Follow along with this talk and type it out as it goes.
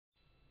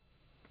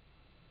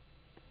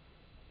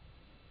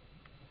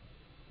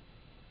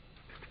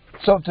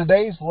So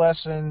today's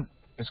lesson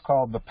is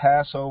called the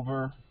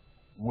Passover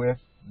with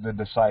the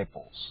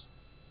Disciples.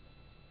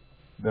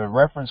 The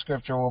reference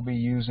scripture we'll be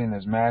using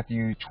is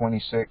Matthew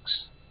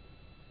 26,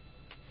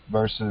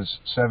 verses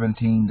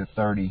 17 to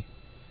 30.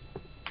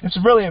 It's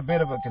really a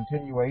bit of a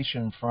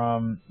continuation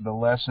from the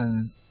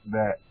lesson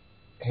that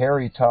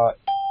Harry taught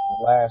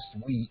last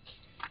week.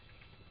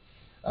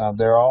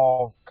 They're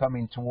all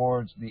coming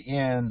towards the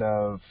end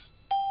of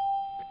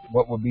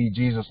what would be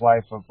Jesus'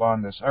 life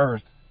upon this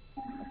earth,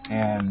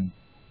 and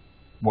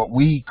what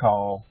we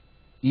call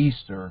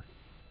Easter,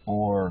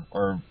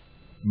 or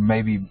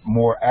maybe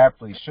more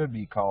aptly should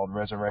be called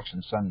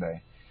Resurrection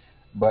Sunday.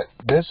 But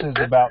this is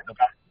about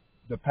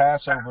the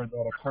Passover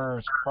that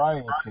occurs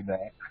prior to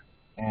that,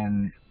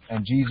 and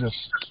Jesus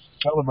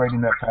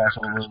celebrating that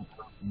Passover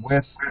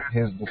with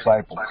his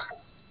disciples.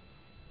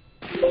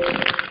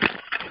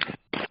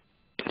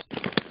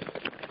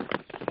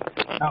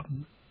 Now,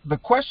 the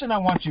question I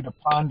want you to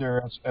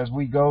ponder as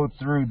we go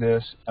through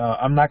this,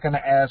 I'm not going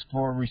to ask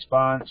for a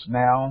response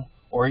now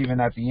or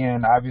even at the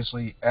end.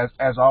 Obviously,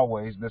 as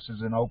always, this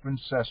is an open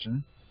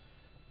session.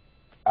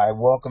 I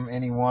welcome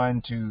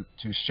anyone to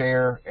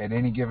share at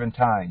any given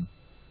time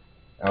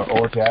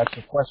or to ask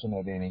a question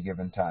at any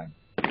given time.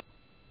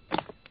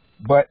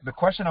 But the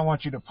question I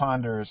want you to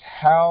ponder is,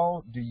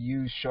 how do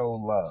you show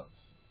love?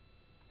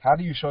 How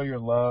do you show your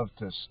love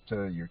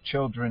to your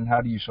children?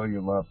 How do you show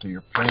your love to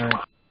your parents?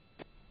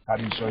 How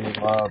do you show your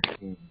love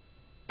to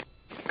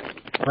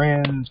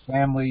friends,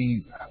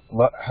 family,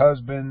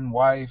 husband,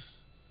 wife?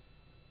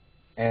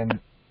 And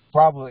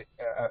probably,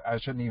 I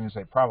shouldn't even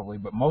say probably,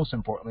 but most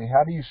importantly,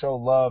 how do you show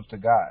love to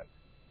God?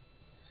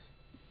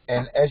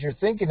 And as you're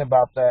thinking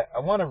about that, I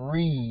want to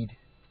read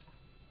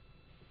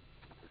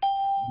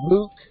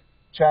Luke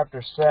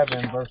chapter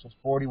 7, verses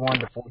 41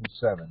 to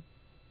 47.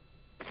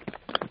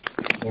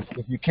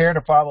 If you care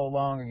to follow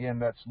along, again,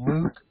 that's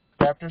Luke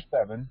chapter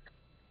 7.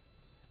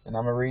 And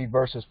I'm going to read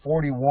verses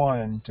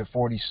 41 to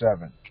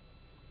 47.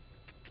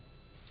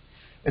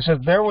 It says,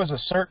 "There was a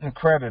certain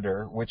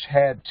creditor which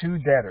had two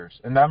debtors."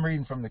 And I'm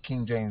reading from the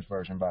King James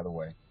Version, by the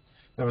way.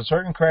 "There was a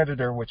certain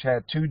creditor which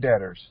had two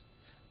debtors.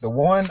 The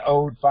one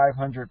owed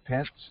 500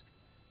 pence,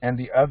 and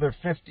the other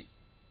 50.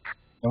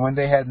 And when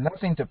they had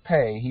nothing to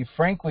pay, he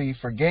frankly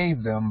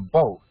forgave them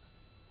both.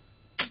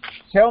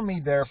 Tell me,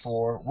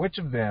 therefore, which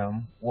of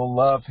them will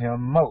love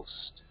him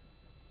most?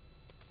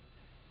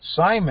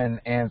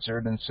 Simon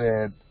answered and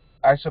said,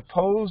 I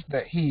suppose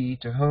that he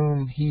to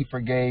whom he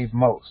forgave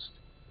most.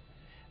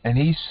 And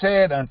he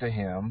said unto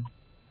him,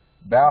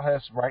 Thou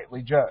hast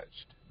rightly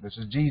judged." This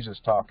is Jesus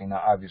talking,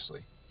 now,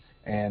 obviously.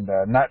 And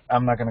I'm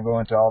not going to go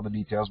into all the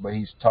details, but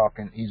he's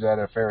at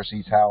a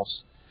Pharisee's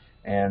house,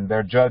 and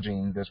they're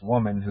judging this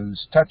woman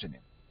who's touching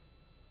him.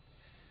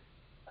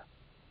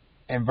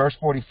 In verse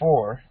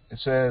 44, it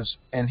says,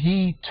 "And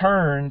he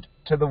turned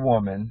to the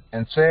woman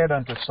and said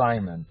unto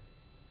Simon,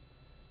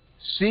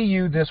 See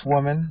you this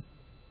woman?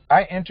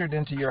 I entered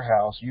into your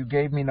house. You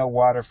gave me no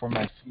water for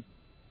my feet,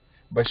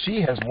 but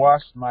she has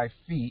washed my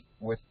feet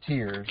with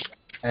tears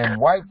and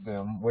wiped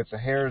them with the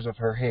hairs of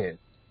her head.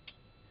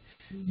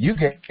 You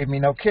gave me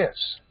no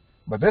kiss,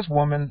 but this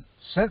woman,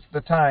 since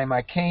the time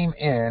I came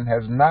in,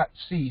 has not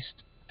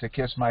ceased to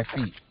kiss my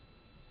feet.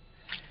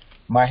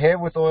 My head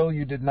with oil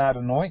you did not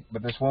anoint,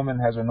 but this woman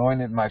has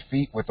anointed my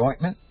feet with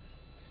ointment.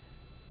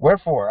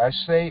 Wherefore I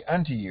say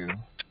unto you,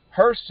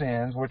 her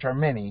sins, which are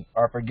many,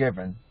 are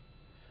forgiven,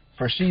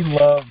 for she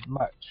loved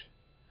much.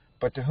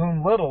 But to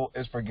whom little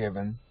is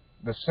forgiven,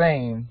 the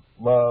same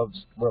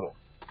loves little."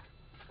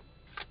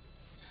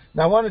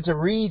 Now I wanted to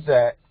read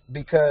that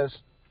because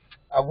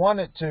I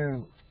wanted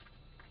to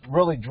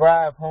really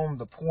drive home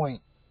the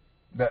point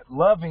that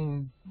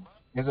loving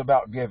is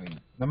about giving.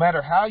 No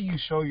matter how you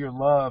show your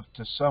love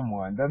to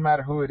someone, doesn't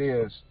matter who it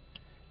is,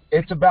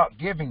 it's about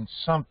giving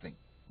something.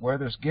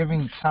 Whether it's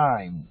giving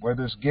time,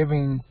 whether it's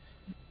giving,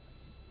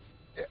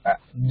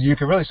 you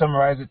can really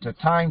summarize it to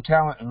time,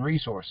 talent, and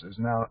resources.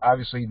 Now,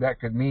 obviously, that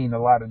could mean a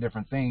lot of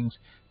different things.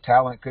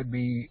 Talent could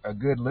be a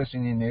good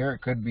listening ear.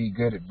 It could be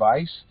good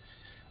advice.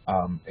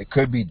 It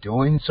could be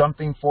doing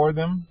something for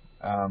them.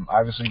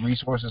 Obviously,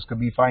 resources could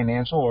be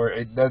financial, or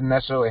it doesn't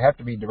necessarily have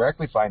to be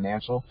directly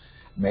financial.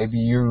 Maybe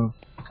you're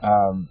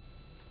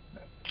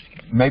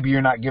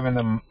not giving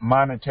them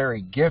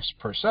monetary gifts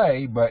per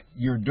se, but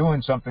you're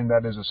doing something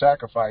that is a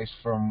sacrifice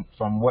from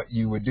what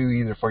you would do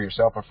either for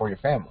yourself or for your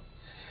family.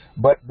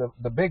 But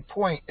the big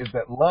point is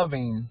that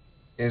loving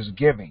is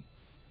giving.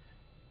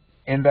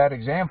 In that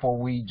example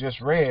we just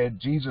read,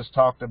 Jesus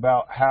talked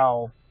about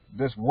how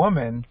this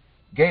woman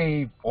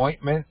gave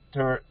ointment to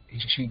her.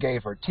 She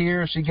gave her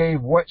tears. She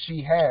gave what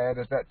she had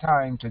at that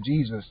time to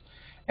Jesus.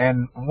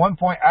 And at one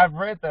point, I've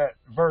read that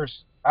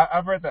verse.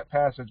 I've read that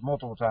passage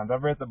multiple times.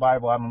 I've read the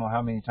Bible, I don't know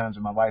how many times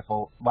in my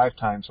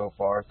lifetime so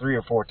far, 3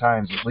 or 4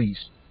 times at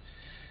least.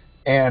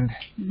 And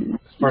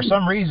for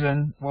some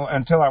reason,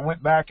 until I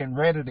went back and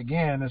read it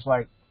again, it's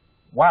like,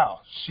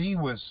 wow, she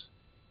was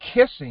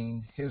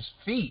kissing his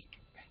feet.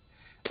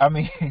 I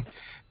mean,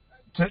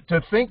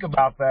 to think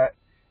about that,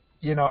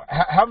 you know,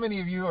 how many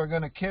of you are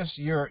going to kiss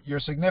your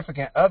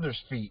significant other's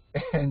feet?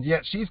 And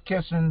yet she's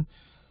kissing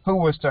who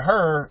was to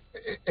her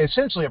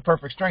essentially a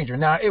perfect stranger.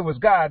 Now, it was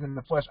God in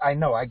the flesh. I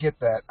know. I get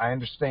that. I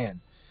understand.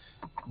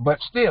 But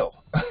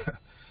still,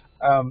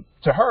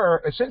 to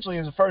her, essentially,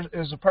 is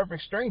a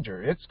perfect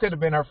stranger. It could have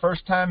been her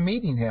first time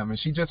meeting him, and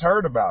she just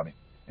heard about him,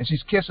 and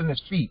she's kissing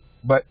his feet.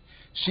 But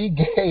she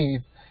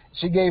gave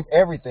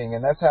everything,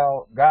 and that's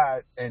how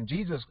God and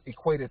Jesus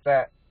equated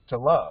that to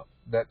love,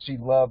 that she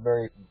loved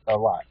a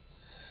lot.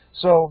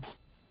 So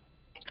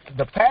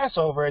the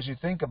Passover, as you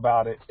think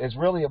about it, is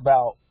really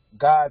about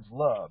God's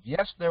love.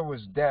 Yes, there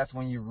was death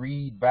when you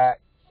read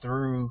back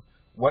through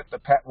what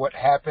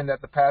happened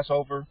at the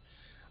Passover,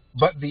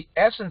 but the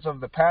essence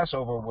of the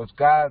Passover was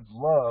God's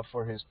love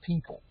for his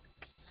people.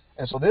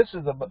 And so this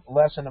is a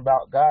lesson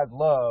about God's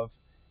love,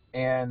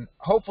 and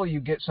hopefully you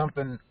get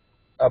something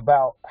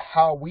about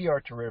how we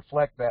are to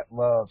reflect that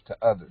love to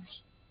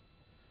others.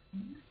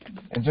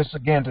 And just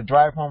again, to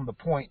drive home the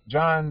point,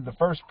 John, the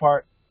first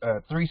part,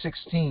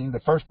 3:16, the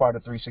first part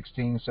of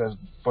 3:16 says,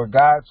 "For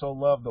God so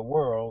loved the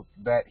world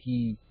that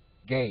he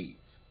gave."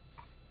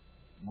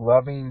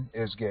 Loving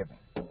is giving.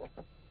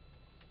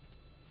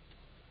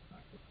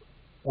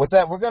 With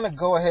that, we're going to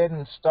go ahead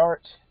and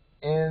start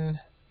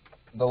in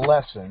the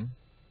lesson.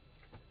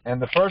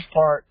 And the first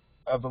part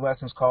of the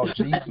lesson is called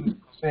Jesus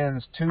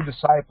Sends Two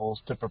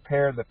Disciples to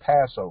Prepare the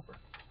Passover.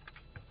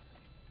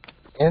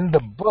 In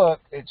the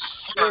book, it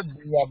should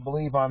be, I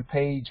believe, on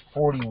page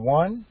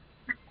 41.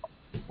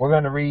 We're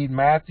going to read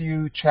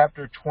Matthew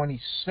chapter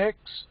 26,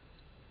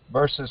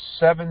 verses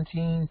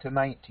 17 to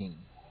 19.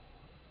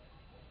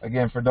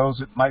 Again, for those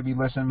that might be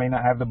listening, may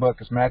not have the book,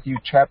 it's Matthew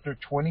chapter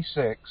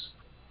 26,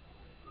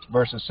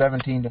 verses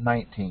 17 to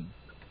 19.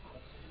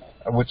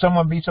 Would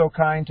someone be so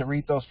kind to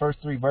read those first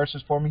three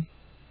verses for me?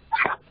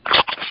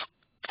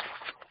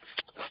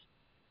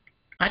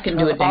 I can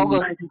do it,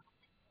 Damien.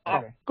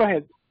 Okay. Go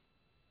ahead.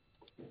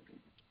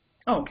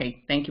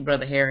 Okay, thank you,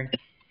 Brother Harry.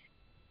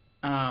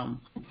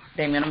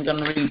 Damien, I'm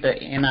going to read the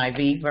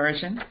NIV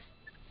version.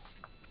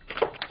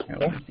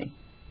 Okay.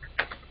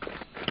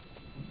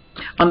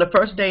 On the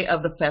first day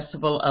of the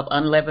festival of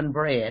unleavened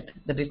bread,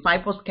 the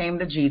disciples came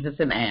to Jesus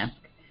and asked,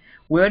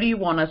 "Where do you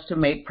want us to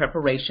make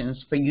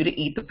preparations for you to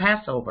eat the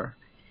Passover?"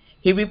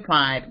 He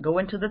replied, "Go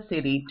into the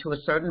city to a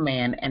certain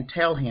man and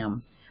tell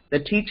him, 'The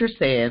teacher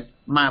says,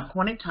 my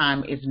appointed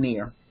time is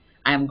near.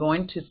 I am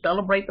going to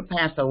celebrate the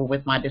Passover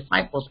with my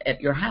disciples at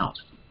your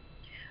house.'"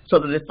 So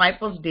the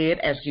disciples did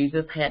as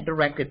Jesus had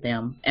directed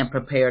them and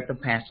prepared the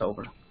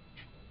Passover.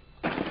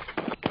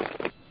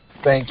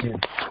 Thank you.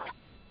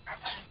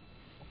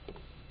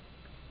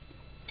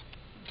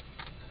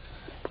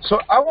 So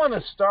I want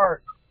to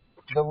start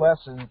the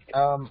lesson.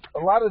 A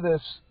lot of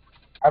this,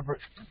 I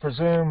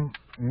presume,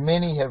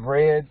 many have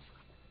read,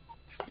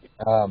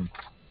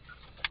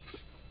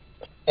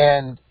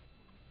 and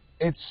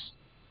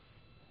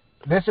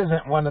this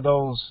isn't one of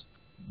those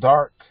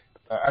dark.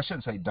 I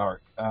shouldn't say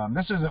dark.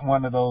 This isn't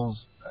one of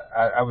those,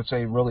 I would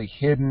say, really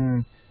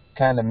hidden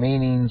kind of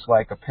meanings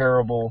like a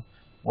parable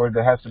where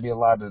there has to be a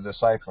lot of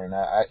deciphering.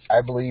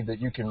 I believe that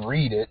you can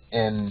read it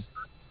and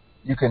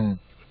you can,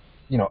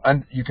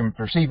 you can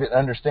perceive it,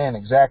 understand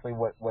exactly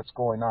what's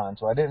going on.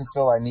 So I didn't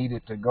feel I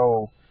needed to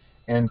go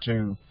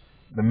into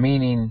the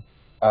meaning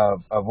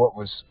of what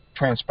was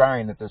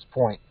transpiring at this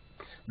point.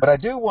 But I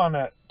do want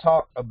to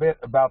talk a bit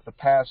about the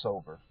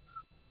Passover.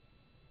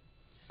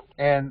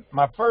 And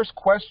my first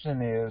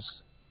question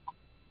is,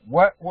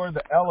 what were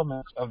the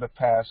elements of the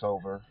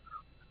Passover,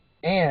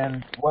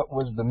 and what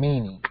was the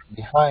meaning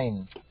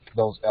behind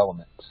those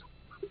elements?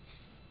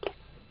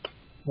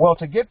 Well,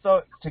 to get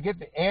the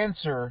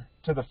answer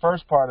to the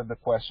first part of the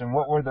question,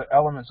 what were the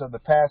elements of the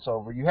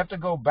Passover, you have to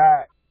go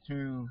back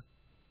to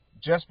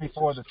just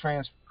before the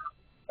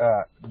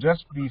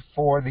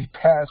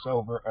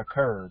Passover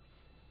occurred.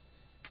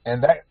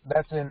 And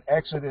that's in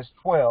Exodus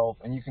 12,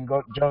 and you can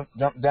go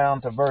jump down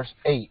to verse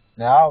 8.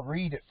 Now, I'll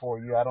read it for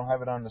you. I don't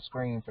have it on the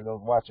screen for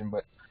those watching,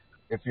 but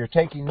if you're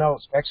taking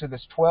notes,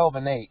 Exodus 12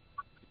 and 8,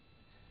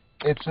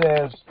 it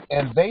says,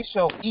 "And they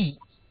shall eat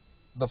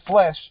the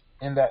flesh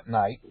in that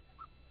night,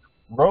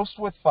 roast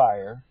with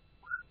fire,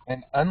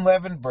 and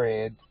unleavened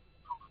bread,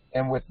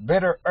 and with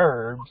bitter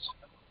herbs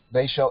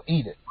they shall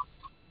eat it."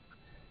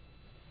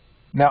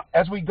 Now,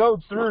 as we go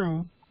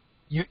through,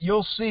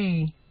 you'll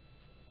see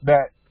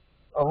that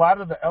a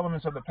lot of the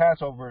elements of the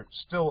Passover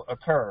still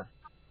occur.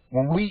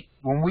 When we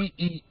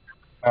eat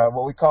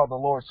what we call the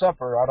Lord's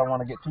Supper, I don't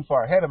want to get too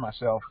far ahead of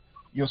myself,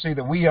 you'll see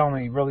that we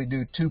only really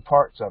do two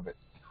parts of it.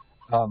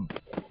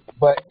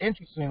 But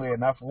interestingly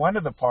enough, one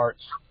of the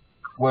parts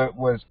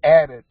was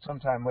added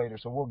sometime later,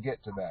 so we'll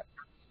get to that.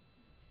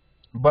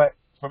 But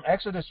from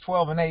Exodus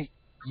 12 and 8,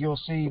 you'll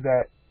see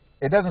that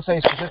it doesn't say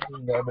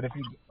specifically there, but if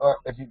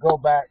you go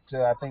back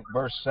to, I think,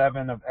 verse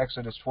 7 of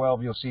Exodus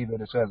 12, you'll see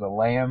that it says a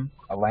lamb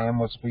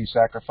was to be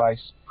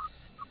sacrificed.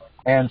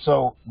 And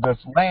so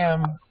this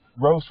lamb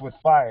roast with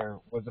fire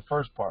was the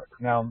first part.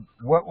 Now,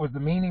 what was the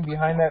meaning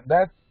behind that?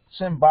 That's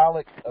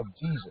symbolic of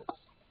Jesus.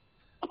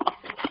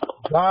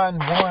 John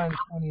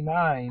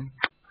 1:29,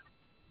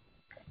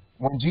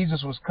 when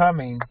Jesus was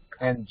coming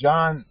and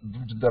John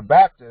the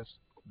Baptist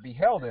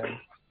beheld him,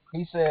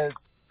 he said,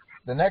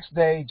 the next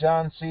day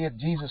John seeth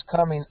Jesus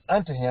coming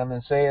unto him,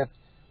 and saith,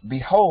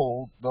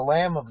 Behold, the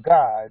Lamb of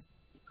God,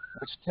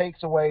 which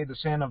takes away the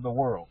sin of the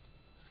world.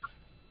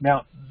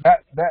 Now,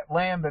 that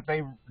lamb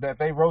that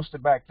they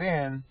roasted back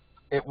then,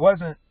 it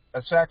wasn't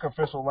a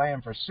sacrificial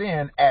lamb for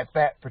sin at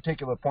that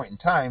particular point in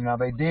time. Now,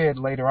 they did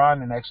later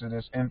on in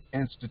Exodus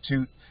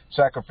institute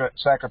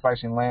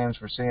sacrificing lambs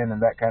for sin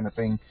and that kind of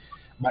thing.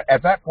 But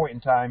at that point in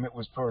time, it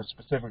was for a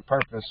specific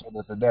purpose, so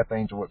that the death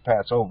angel would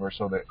pass over,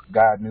 so that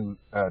God knew,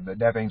 the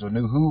death angel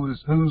knew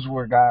whose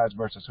were gods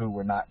versus who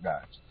were not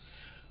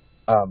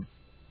gods.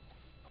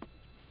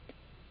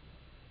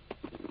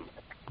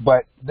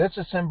 But this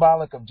is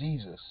symbolic of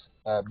Jesus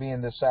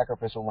being this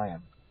sacrificial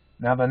lamb.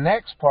 Now, the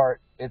next part,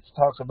 it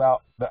talks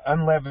about the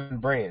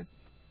unleavened bread.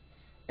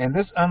 And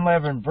this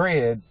unleavened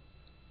bread,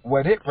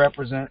 what it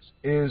represents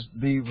is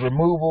the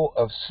removal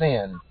of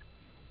sin.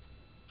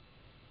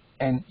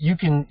 And you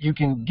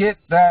can get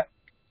that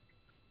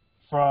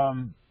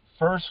from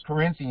 1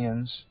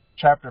 Corinthians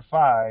chapter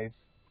 5,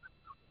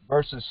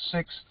 verses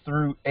 6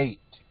 through 8.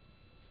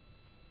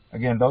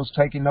 Again, those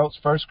taking notes,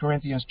 1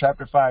 Corinthians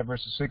chapter 5,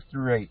 verses 6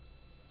 through 8.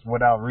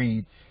 What I'll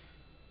read.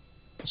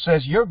 It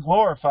says, Your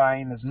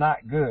glorifying is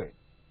not good.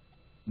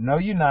 Know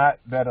you not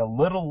that a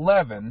little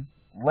leaven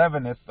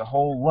leaveneth the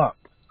whole lump?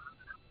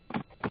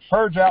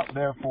 Purge out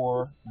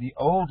therefore the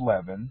old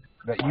leaven,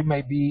 that you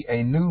may be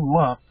a new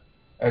lump,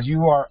 as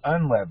you are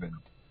unleavened.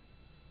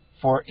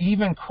 For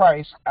even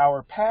Christ,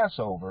 our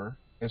Passover,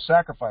 is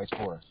sacrificed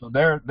for us. So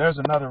there's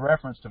another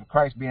reference to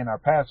Christ being our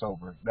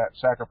Passover, that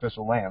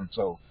sacrificial lamb.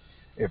 So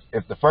if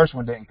the first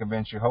one didn't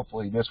convince you,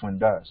 hopefully this one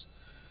does.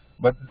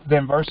 But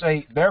then verse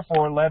 8,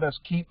 Therefore let us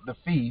keep the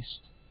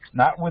feast,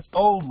 not with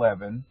old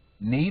leaven,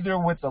 neither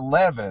with the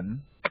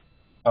leaven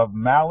of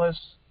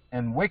malice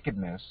and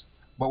wickedness,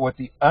 but with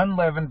the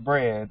unleavened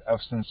bread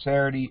of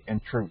sincerity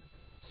and truth.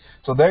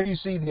 So there you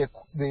see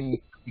the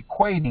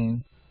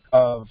equating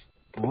of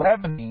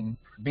leavening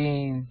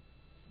being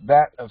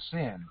that of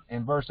sin.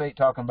 In verse 8,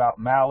 talking about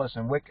malice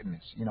and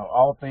wickedness,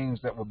 all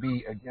things that would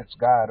be against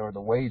God or the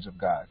ways of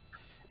God.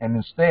 And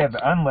instead,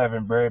 the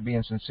unleavened bread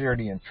being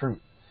sincerity and truth.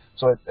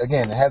 So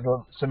again, it has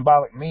a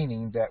symbolic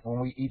meaning that when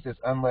we eat this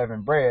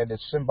unleavened bread,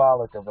 it's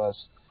symbolic of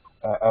us,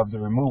 of the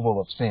removal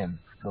of sin,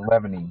 the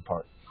leavening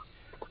part.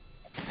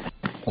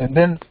 And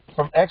then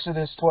from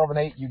Exodus 12 and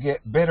 8, you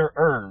get bitter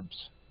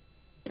herbs.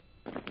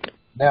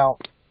 Now,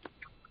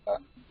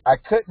 I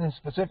couldn't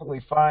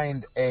specifically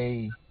find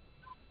a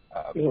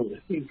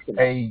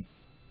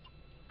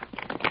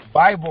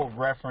Bible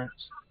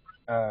reference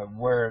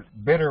where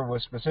bitter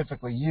was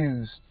specifically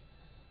used,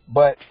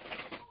 but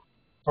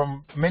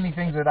from many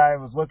things that I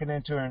was looking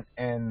into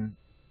and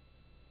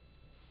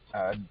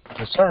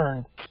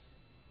discerned,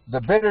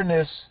 the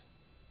bitterness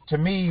to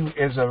me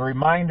is a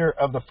reminder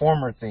of the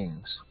former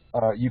things.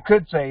 You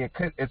could say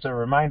it's a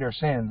reminder of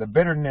sin. The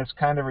bitterness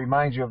kind of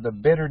reminds you of the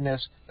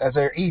bitterness as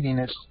they're eating.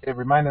 It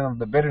reminded them of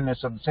the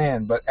bitterness of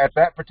sin. But at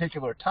that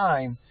particular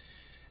time,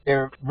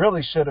 it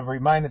really should have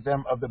reminded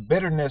them of the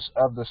bitterness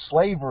of the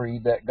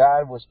slavery that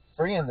God was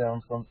freeing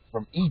them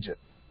from Egypt.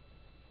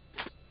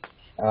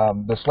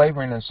 The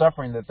slavery and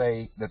suffering that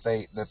they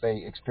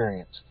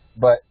experienced.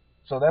 But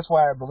so that's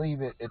why I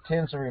believe it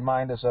tends to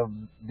remind us of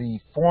the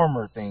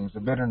former things, the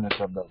bitterness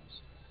of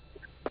those.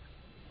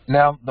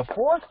 Now, the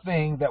fourth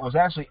thing that was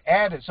actually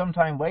added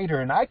sometime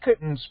later, and I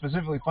couldn't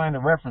specifically find a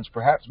reference,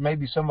 perhaps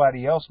maybe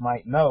somebody else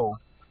might know,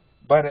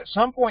 but at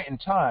some point in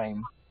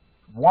time,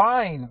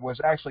 wine was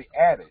actually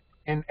added.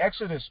 In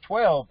Exodus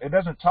 12, it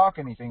doesn't talk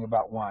anything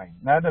about wine.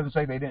 Now, it doesn't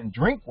say they didn't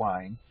drink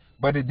wine,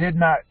 but it did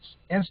not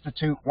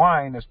institute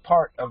wine as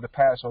part of the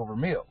Passover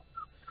meal.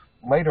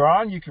 Later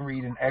on, you can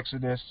read in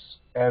Exodus,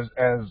 as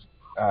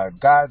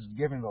God's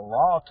giving the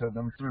law to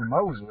them through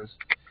Moses,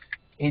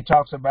 he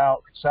talks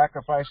about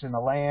sacrificing a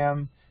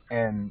lamb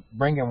and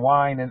bringing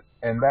wine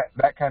and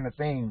that kind of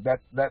thing. That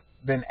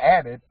then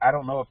added. I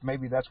don't know if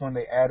maybe that's when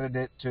they added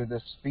it to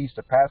this feast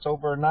of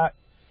Passover or not.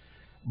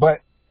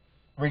 But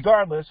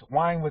regardless,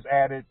 wine was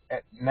added.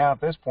 Now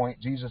at this point,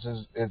 Jesus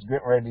is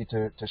getting ready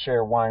to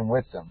share wine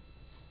with them.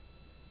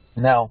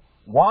 Now,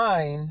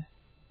 wine,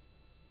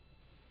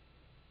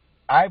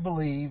 I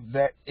believe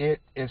that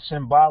it is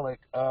symbolic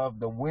of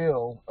the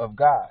will of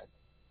God.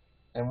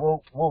 And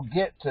we'll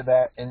get to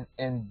that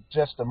in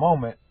just a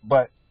moment.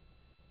 But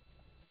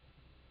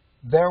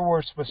there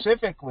were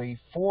specifically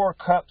 4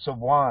 cups of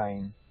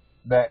wine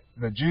that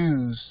the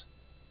Jews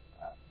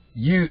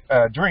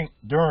drink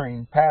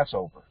during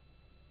Passover.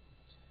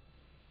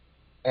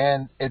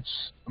 And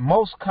it's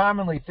most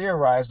commonly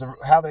theorized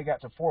how they got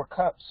to 4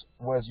 cups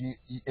was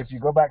if you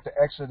go back to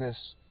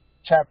Exodus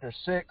chapter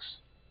 6,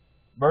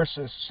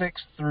 verses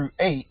 6 through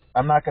 8.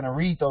 I'm not going to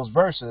read those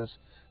verses,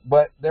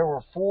 but there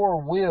were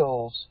 4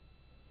 wills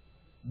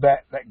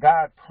that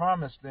God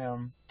promised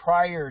them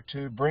prior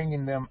to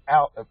bringing them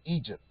out of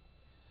Egypt.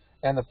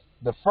 And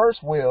the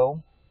first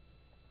will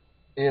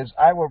is,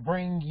 I will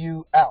bring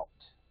you out.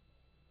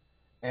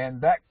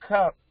 And that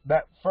cup,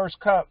 that first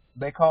cup,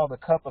 they call the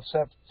cup of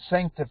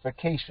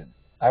sanctification.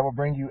 I will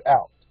bring you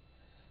out.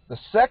 The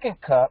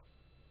second cup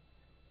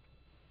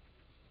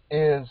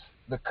is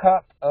the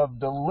cup of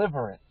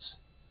deliverance.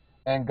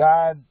 And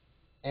God,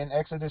 in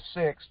Exodus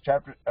 6,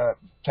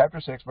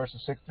 chapter 6,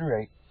 verses 6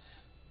 through 8,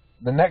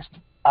 the next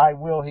I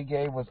will he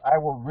gave was, I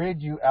will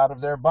rid you out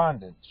of their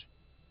bondage.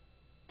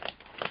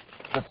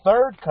 The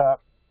third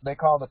cup, they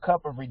call the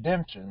cup of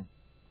redemption.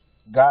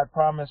 God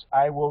promised,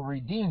 I will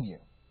redeem you.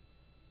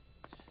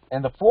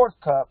 And the fourth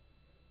cup,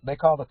 they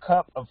call the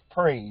cup of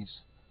praise.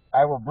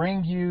 I will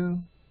bring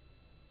you,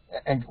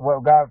 and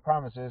what God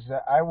promises,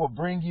 that I will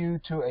bring you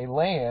to a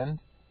land,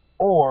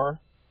 or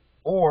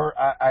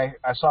I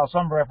saw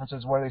some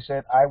references where they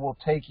said, I will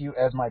take you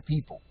as my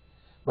people.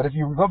 But if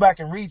you go back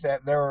and read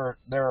that, there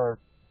are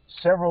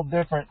several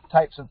different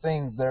types of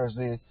things. There's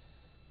the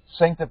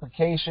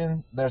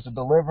sanctification, there's the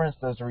deliverance,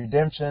 there's the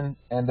redemption,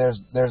 and there's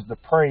the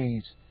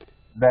praise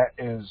that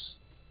is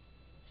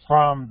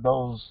from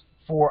those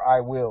 4 I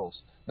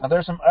wills. Now,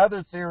 there's some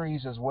other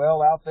theories as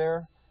well out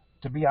there.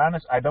 To be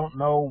honest, I don't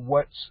know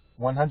what's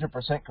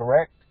 100%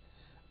 correct,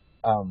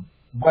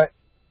 but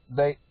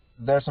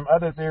there's some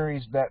other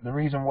theories that the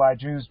reason why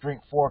Jews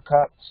drink 4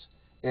 cups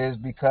is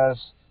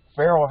because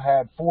Pharaoh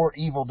had 4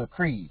 evil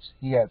decrees.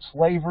 He had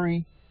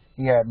slavery,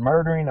 he had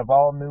murdering of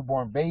all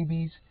newborn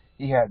babies,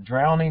 he had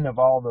drowning of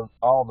all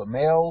the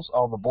males,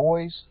 all the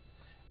boys,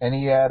 and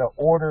he had an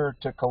order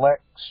to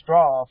collect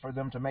straw for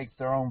them to make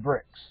their own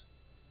bricks.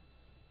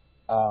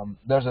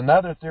 There's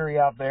another theory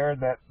out there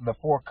that the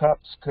 4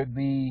 cups could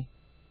be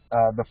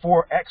the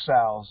 4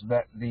 exiles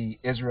that the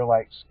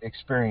Israelites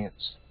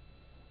experienced,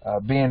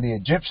 being the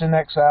Egyptian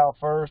exile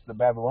first, the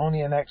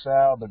Babylonian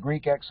exile, the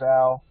Greek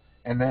exile,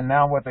 and then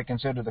now what they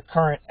consider the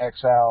current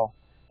exile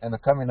and the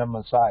coming of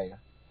Messiah.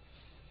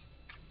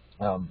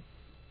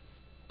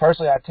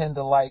 Personally, I tend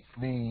to like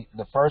the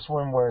first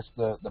one, where it's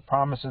the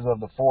promises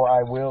of the 4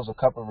 I wills, the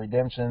cup of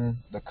redemption,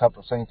 the cup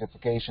of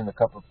sanctification, the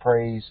cup of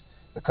praise,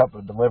 the cup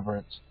of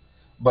deliverance.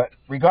 But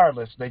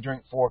regardless, they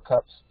drink 4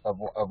 cups of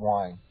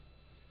wine.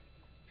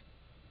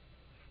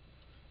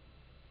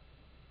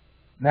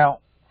 Now,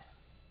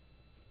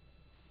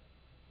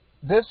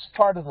 this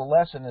part of the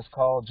lesson is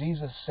called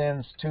Jesus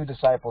sends 2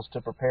 disciples to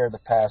prepare the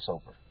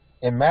Passover.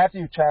 In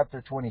Matthew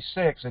chapter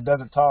 26, it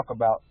doesn't talk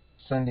about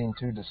sending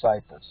 2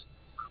 disciples.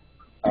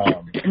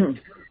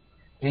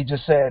 He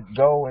just said,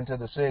 go into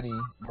the city,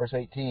 verse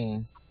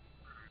 18,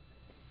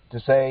 to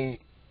say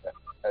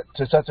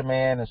to such a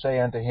man and say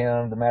unto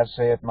him, the master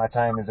saith, my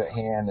time is at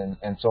hand,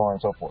 and so on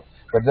and so forth.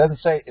 But it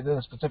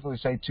doesn't specifically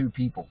say 2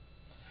 people.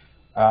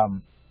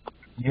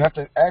 You have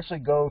to actually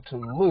go to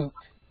Luke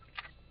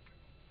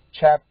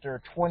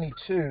chapter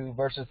 22,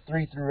 verses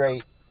 3 through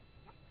 8.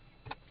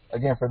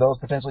 Again, for those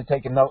potentially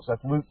taking notes,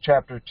 that's Luke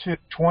chapter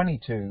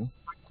 22,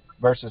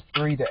 verses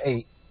 3 to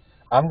 8.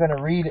 I'm going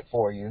to read it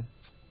for you.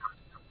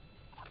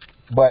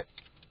 But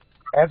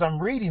as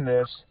I'm reading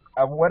this,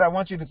 what I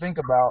want you to think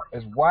about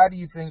is, why do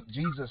you think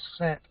Jesus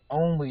sent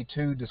only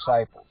 2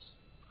 disciples?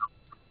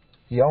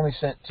 He only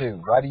sent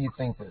 2. Why do you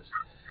think this?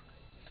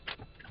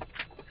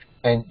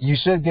 And you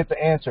should get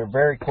the answer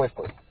very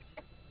quickly.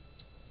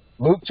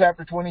 Luke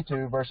chapter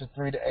 22, verses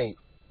 3 to 8.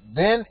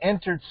 Then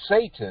entered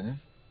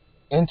Satan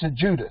into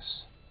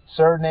Judas,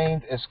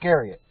 surnamed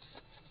Iscariot,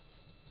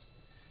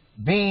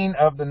 being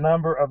of the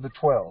number of the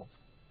 12.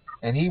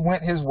 And he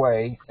went his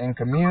way and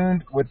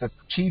communed with the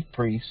chief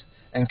priests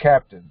and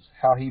captains,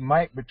 how he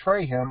might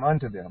betray him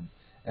unto them.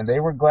 And they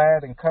were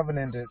glad and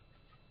covenanted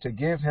to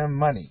give him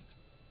money.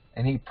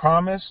 And he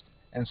promised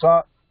and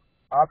sought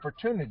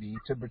opportunity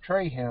to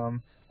betray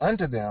him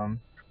unto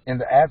them in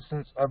the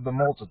absence of the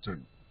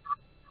multitude.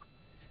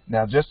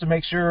 Now, just to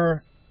make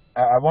sure,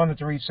 I wanted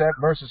to read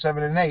verses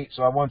 7 and 8,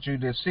 so I want you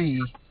to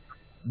see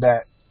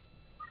that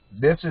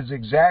this is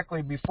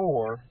exactly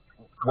before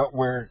what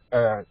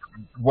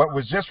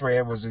was just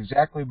read was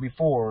exactly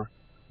before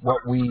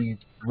what we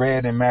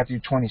read in Matthew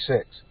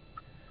 26.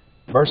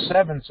 Verse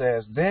 7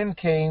 says, Then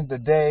came the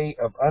day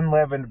of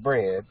unleavened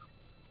bread,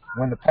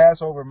 when the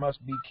Passover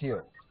must be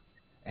killed.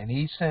 And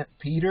he sent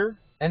Peter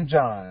and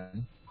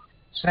John,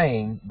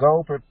 saying,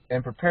 Go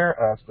and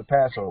prepare us the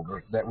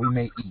Passover, that we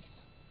may eat.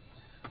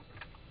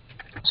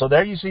 So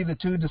there you see the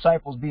 2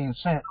 disciples being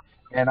sent.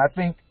 And I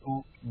think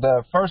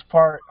the first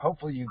part,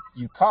 hopefully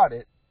you caught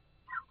it,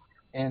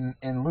 in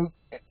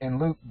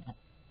Luke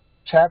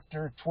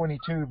chapter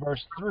 22,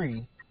 verse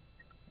 3,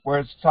 where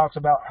it talks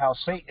about how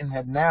Satan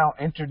had now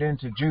entered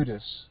into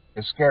Judas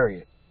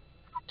Iscariot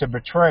to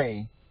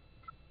betray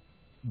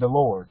the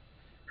Lord.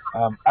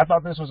 I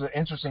thought this was an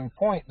interesting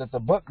point that the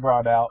book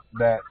brought out,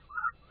 that,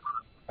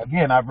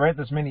 again, I've read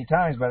this many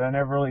times, but I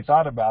never really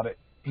thought about it.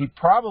 He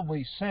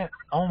probably sent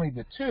only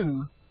the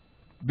 2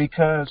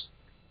 because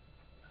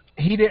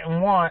he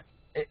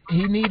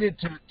needed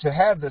to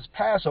have this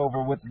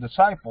Passover with the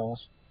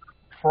disciples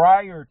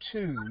prior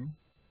to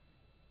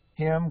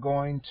him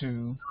going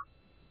to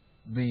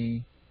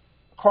the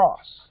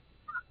cross.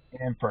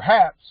 And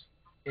perhaps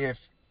if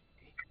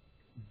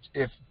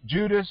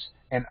Judas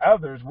and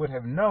others would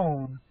have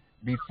known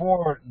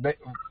before they,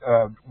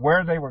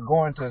 where they were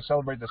going to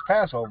celebrate this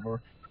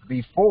Passover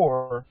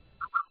before,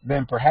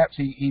 then perhaps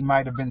he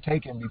might have been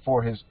taken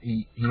before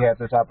he had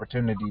this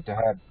opportunity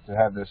to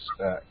have this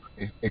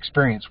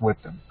experience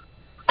with them.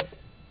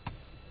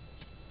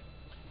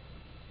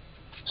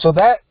 So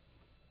that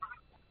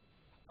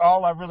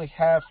all I really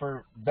have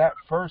for that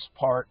first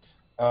part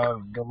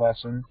of the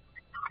lesson.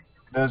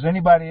 Did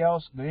anybody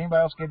else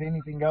get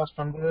anything else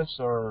from this,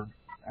 or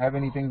have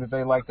anything that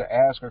they like to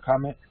ask or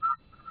comment?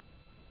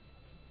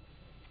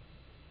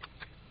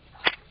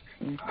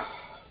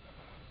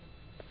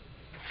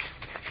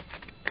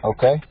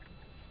 Okay.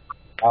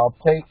 I'll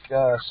take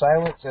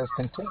silence as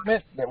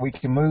contentment that we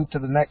can move to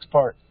the next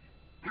part.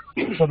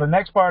 So the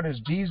next part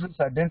is Jesus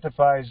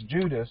identifies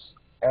Judas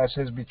as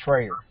his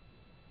betrayer.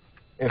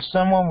 If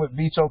someone would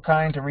be so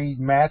kind to read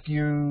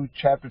Matthew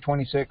chapter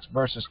 26,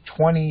 verses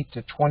 20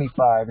 to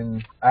 25,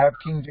 and I have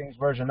King James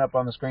Version up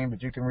on the screen,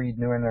 but you can read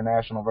New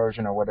International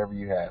Version or whatever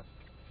you have.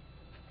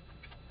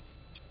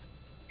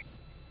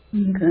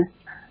 Okay.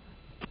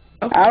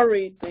 I'll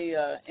read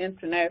the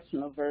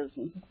International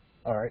Version.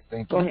 All right,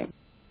 thank you. Go ahead.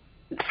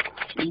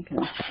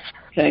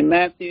 Okay,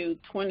 Matthew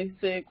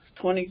 26,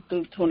 20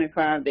 through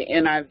 25, the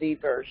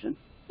NIV Version.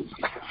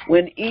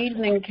 When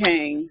evening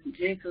came,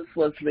 Jesus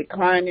was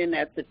reclining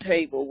at the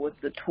table with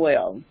the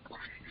 12,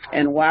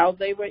 and while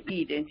they were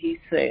eating, he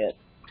said,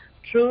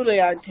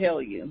 "Truly I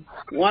tell you,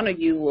 one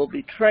of you will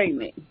betray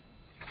me."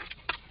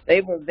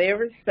 They were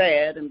very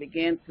sad and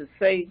began to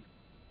say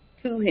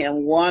to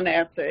him one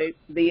after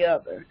the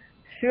other,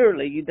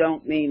 "Surely you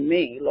don't mean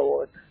me,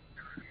 Lord."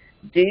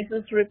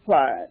 Jesus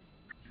replied,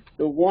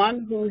 "The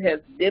one who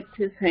has dipped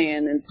his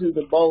hand into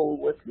the bowl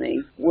with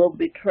me will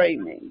betray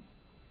me.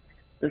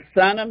 The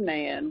Son of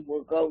Man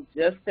will go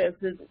just as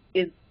it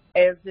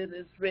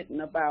is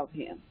written about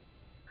him.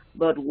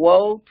 But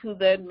woe to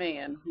that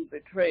man who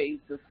betrays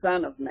the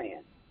Son of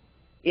Man.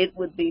 It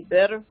would be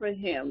better for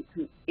him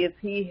if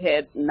he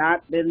had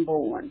not been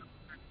born."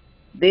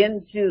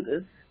 Then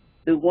Judas,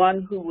 the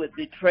one who would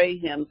betray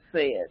him,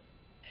 said,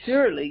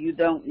 "Surely you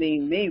don't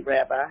mean me,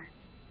 Rabbi."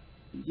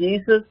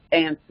 Jesus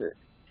answered,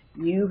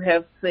 "You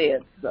have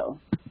said so."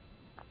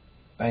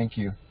 Thank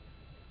you.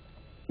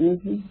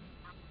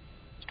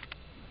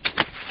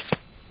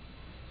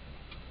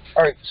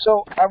 All right,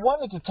 so I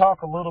wanted to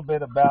talk a little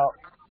bit about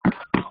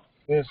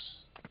the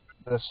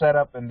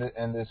setup and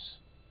this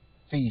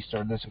feast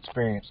or this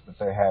experience that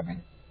they're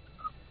having.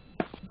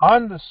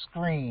 On the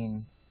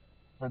screen,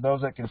 for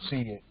those that can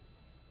see it,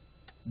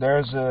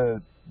 there's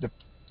a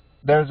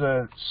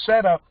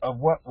setup of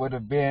what would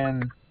have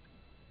been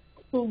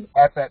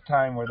at that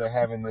time where they're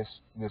having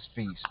this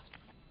feast.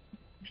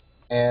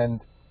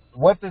 And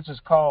what this is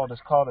called a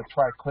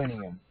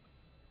triclinium,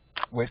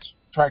 which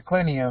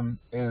triclinium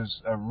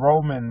is a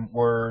Roman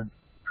word,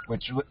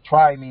 which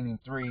tri meaning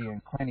three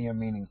and clinium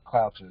meaning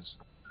couches.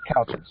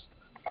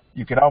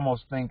 You could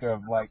almost think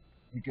of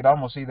you could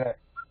almost see that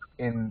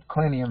in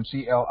clinium,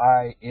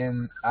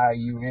 CLINIUM.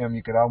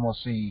 You could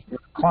almost see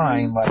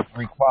cline like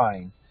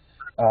recline,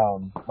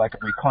 like a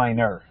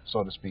recliner,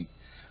 so to speak.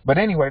 But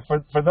anyway,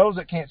 for those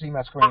that can't see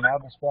my screen, I'll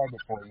describe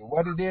it for you.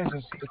 What it is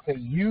it's a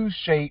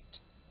U-shaped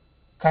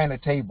kind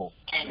of table,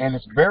 and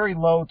it's very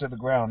low to the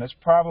ground. It's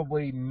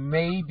probably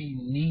maybe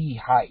knee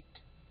height.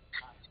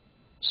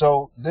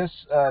 So this,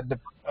 a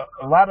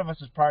lot of us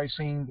has probably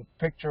seen the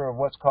picture of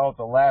what's called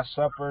the Last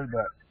Supper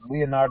that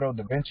Leonardo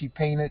da Vinci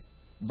painted,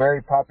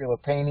 very popular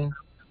painting.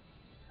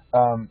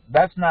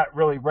 That's not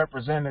really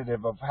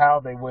representative of how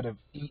they would have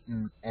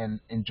eaten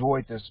and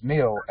enjoyed this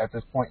meal at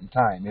this point in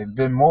time. It'd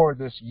been more of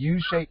this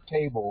U-shaped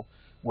table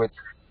with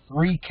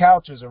three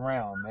couches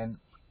around. And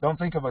don't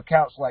think of a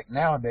couch like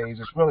nowadays.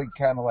 It's really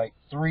kind of like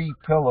three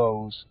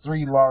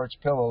large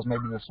pillows,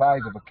 maybe the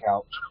size of a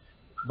couch,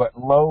 but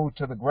low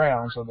to the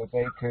ground so that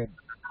they could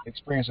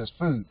experience this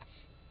food.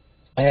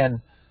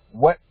 And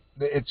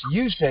it's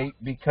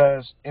U-shaped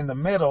because in the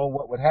middle,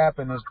 what would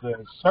happen is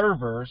the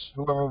servers,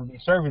 whoever would be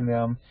serving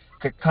them,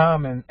 could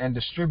come and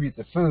distribute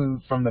the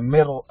food from the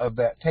middle of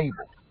that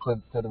table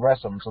to the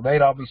rest of them. So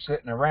they'd all be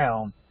sitting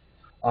around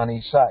on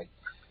each side.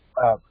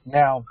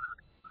 Now,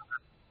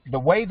 the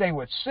way they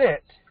would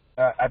sit,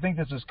 I think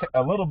this is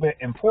a little bit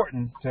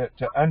important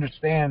to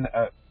understand,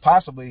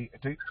 possibly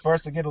for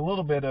us to get a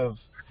little bit of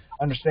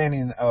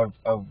understanding of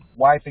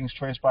why things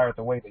transpired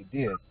the way they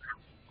did.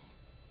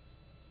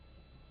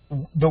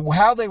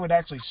 How they would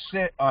actually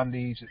sit on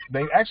these,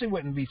 they actually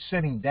wouldn't be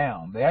sitting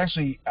down. They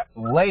actually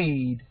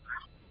laid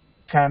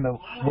kind of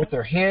with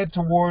their head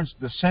towards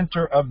the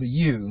center of the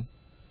U,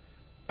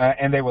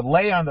 and they would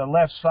lay on the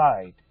left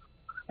side.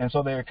 And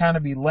so they would kind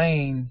of be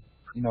laying,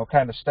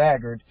 kind of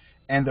staggered,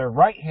 and their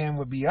right hand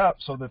would be up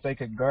so that they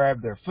could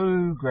grab their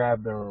food,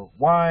 grab their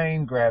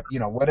wine, grab,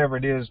 whatever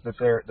it is that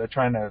they're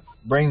trying to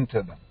bring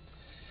to them.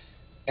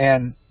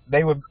 And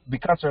they would,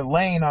 because they're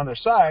laying on their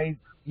side,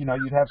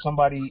 you'd have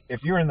somebody,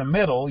 if you're in the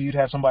middle, you'd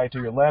have somebody to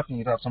your left and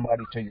you'd have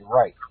somebody to your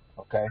right,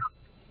 okay?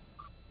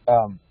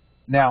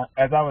 Now,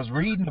 as I was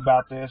reading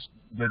about this,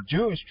 the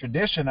Jewish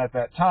tradition at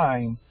that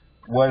time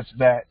was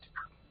that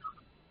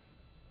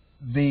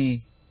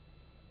the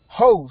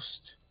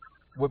host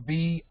would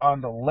be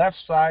on the left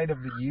side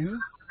of the U,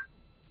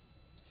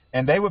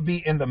 and they would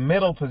be in the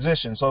middle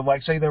position. So,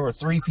 like, say there were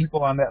 3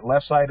 people on that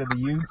left side of the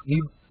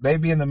U,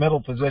 they'd be in the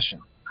middle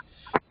position.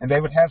 And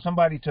they would have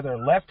somebody to their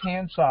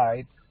left-hand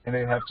side, and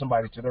they'd have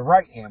somebody to their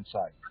right-hand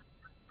side.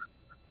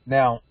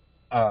 Now,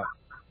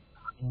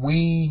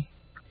 we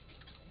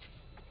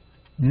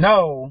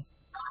know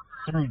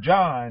through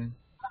John,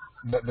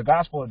 the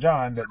Gospel of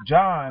John, that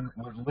John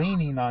was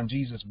leaning on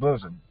Jesus'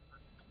 bosom.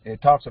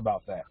 It talks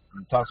about that.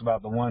 It talks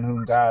about the one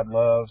whom God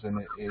loves, and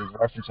it is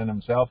referencing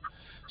himself.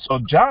 So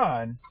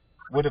John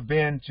would have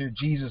been to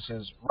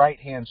Jesus'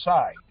 right-hand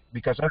side,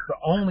 because that's the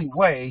only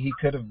way he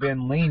could have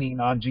been leaning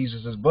on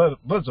Jesus'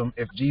 bosom,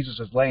 if Jesus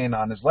is laying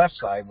on his left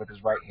side with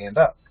his right hand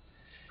up.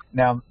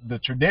 Now, the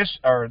tradition,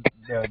 or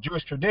the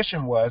Jewish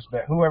tradition, was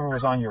that whoever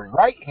was on your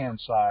right-hand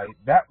side,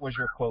 that was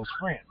your close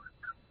friend.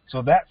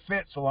 So that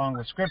fits along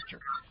with Scripture.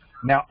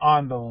 Now,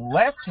 on the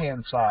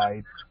left-hand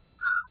side,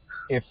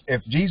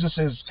 if Jesus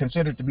is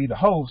considered to be the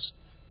host,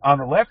 on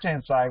the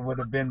left-hand side would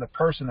have been the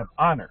person of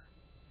honor.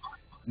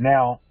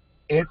 Now,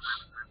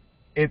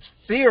 it's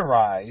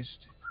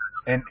theorized,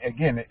 and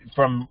again,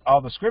 from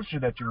all the Scripture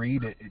that you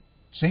read, it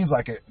seems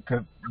like it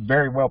could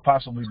very well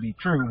possibly be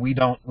true. We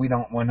don't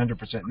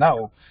 100%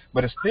 know,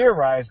 but it's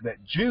theorized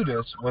that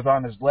Judas was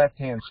on his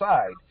left-hand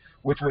side,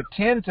 which would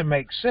tend to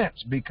make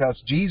sense,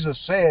 because Jesus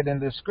said in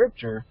this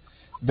Scripture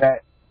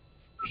that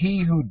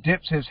he who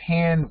dips his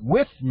hand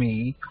with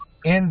me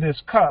in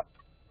this cup,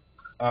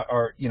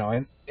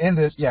 in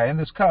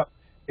this cup,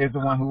 is the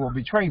one who will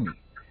betray me.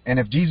 And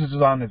if Jesus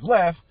is on his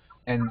left,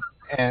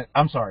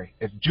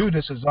 if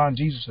Judas is on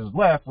Jesus'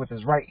 left with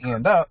his right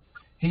hand up,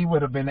 he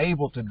would have been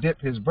able to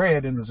dip his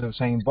bread into the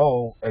same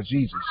bowl as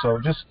Jesus. So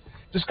just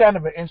kind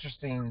of an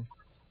interesting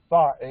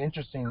thought, an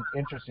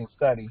interesting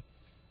study.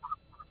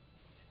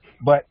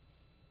 But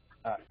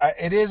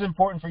it is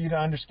important for you to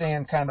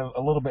understand kind of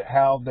a little bit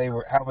how they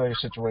were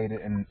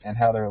situated and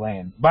how they're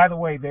laying. By the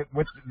way,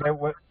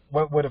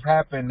 what would have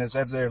happened is,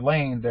 as they're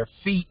laying, their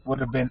feet would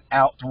have been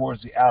out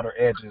towards the outer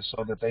edges,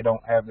 so that they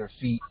don't have their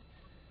feet,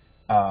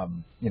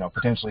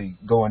 potentially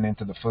going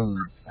into the food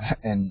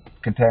and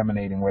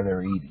contaminating where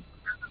they're eating.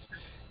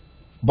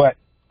 But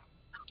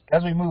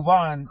as we move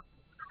on,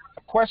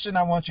 a question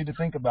I want you to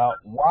think about: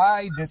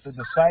 why did the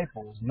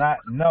disciples not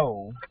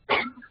know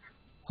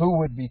who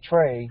would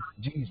betray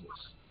Jesus?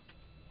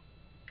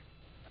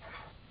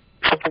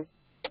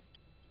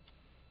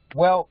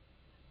 Well,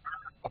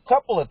 a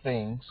couple of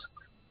things.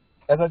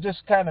 As I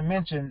just kind of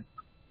mentioned,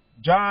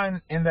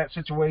 John in that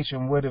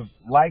situation would have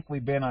likely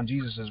been on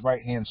Jesus'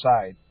 right-hand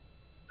side.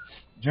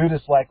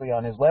 Judas likely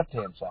on his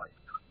left-hand side.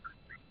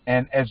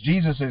 And as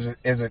Jesus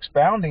is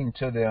expounding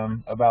to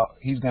them about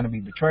he's going to be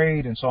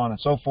betrayed and so on and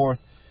so forth,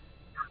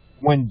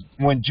 when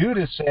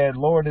Judas said,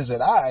 "Lord, is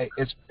it I?"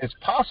 it's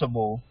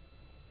possible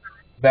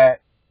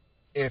that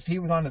if he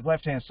was on his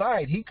left-hand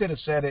side, he could have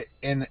said it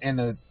in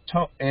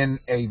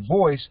a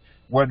voice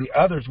where the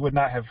others would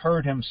not have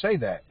heard him say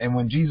that. And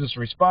when Jesus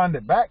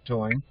responded back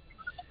to him,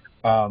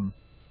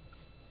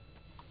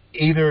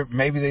 either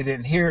maybe they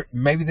didn't hear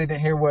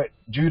what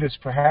Judas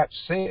perhaps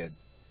said.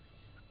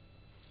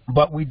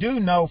 But we do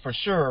know for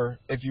sure,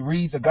 if you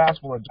read the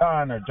Gospel of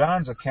John, or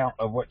John's account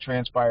of what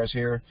transpires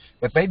here,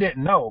 that they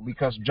didn't know,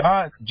 because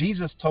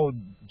Jesus told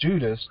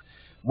Judas,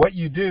 "What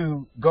you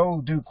do,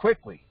 go do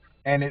quickly."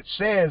 And it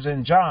says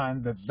in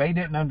John that they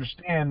didn't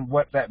understand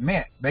what that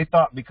meant. They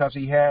thought because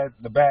he had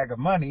the bag of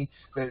money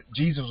that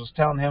Jesus was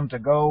telling him to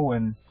go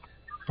and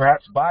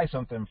perhaps buy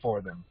something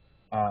for them,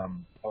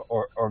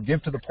 or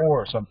give to the poor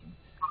or something.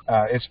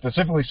 It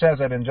specifically says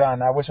that in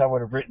John. I wish I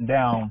would have written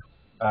down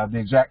the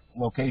exact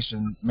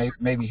location.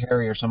 Maybe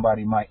Harry or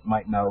somebody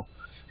might know.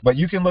 But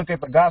you can look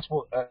at the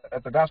Gospel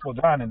of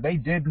John, and they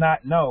did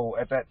not know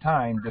at that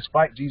time,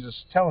 despite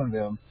Jesus telling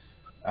them,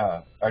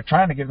 or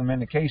trying to give them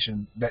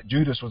indication that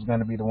Judas was going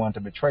to be the one to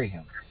betray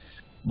him.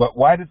 But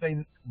why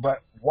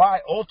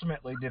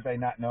ultimately did they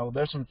not know?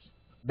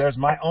 There's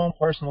my own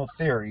personal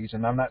theories,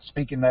 and I'm not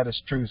speaking that as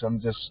truth. I'm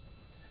just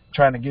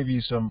trying to give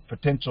you some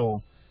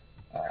potential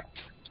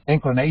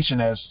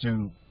inclination as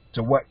to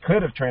what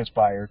could have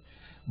transpired.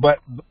 But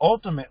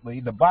ultimately,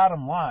 the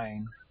bottom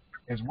line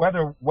is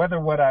whether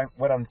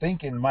what I'm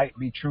thinking might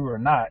be true or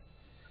not.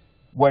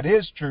 What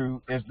is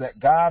true is that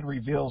God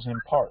reveals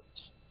in parts.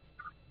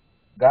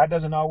 God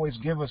doesn't always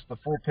give us the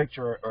full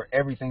picture or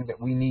everything that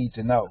we need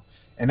to know.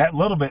 And that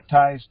little bit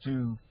ties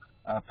to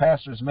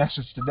Pastor's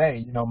message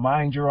today.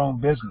 Mind your own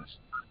business.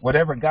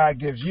 Whatever God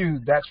gives you,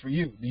 that's for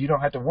you. You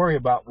don't have to worry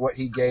about what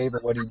he gave or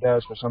what he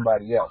does for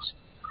somebody else.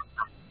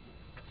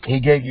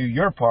 He gave you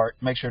your part.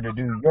 Make sure to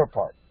do your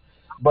part.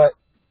 But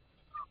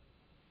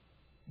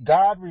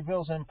God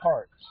reveals in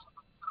parts.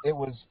 It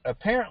was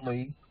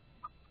apparently,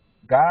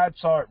 God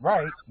saw it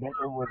right that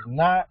it was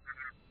not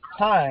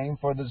time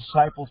for the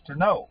disciples to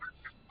know.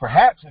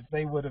 Perhaps if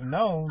they would have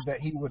known that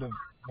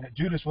that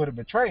Judas would have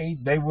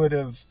betrayed, they would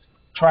have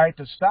tried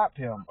to stop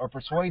him or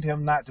persuade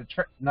him not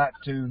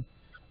to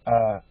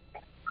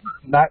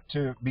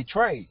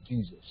betray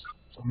Jesus.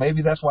 So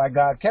maybe that's why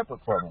God kept it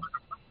from him.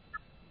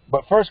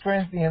 But 1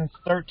 Corinthians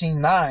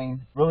 13:9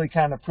 really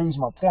kind of proves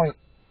my point.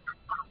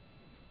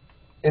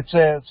 It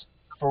says,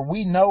 "For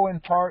we know in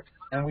part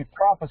and we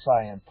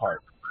prophesy in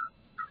part."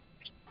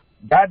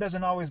 God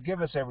doesn't always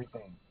give us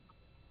everything.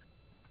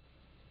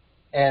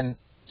 And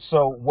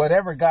so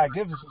whatever God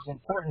gives us, it's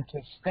important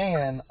to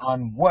stand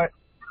on what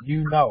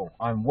you know,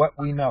 on what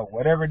we know.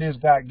 Whatever it is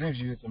God gives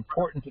you, it's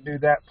important to do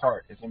that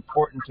part. It's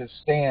important to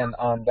stand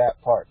on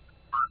that part.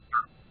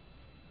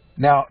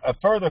 Now, a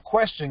further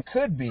question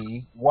could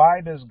be,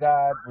 why does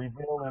God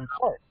reveal in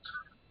parts?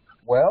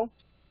 Well,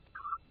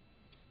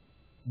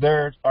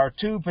 there are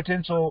two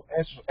potential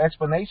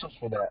explanations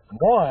for that.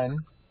 One,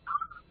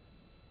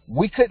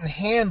 we couldn't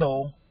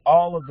handle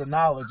all of the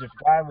knowledge if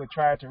God would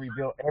try to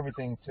reveal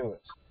everything to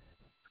us.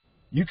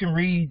 You can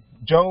read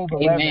Job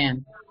 11.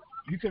 Amen.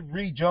 You could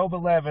read Job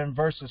 11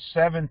 verses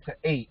 7 to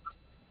 8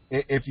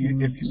 if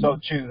you so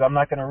choose. I'm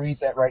not going to read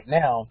that right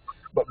now,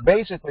 but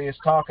basically it's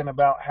talking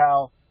about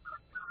how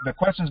the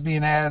question's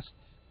being asked,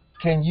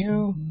 can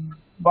you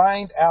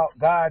find out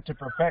God to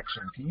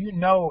perfection? Can you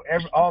know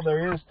all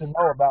there is to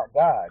know about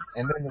God?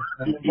 And then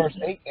verse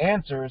 8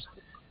 answers,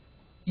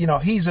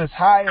 he's as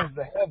high as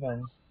the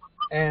heavens,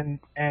 and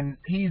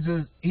he's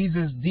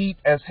as deep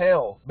as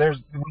hell.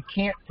 We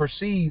can't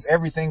perceive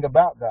everything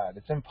about God.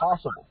 It's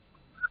impossible.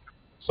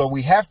 So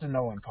we have to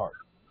know in part.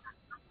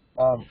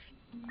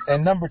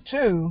 And number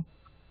two,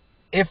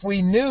 if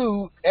we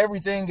knew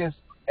everything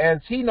as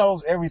he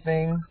knows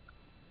everything,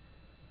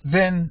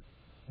 then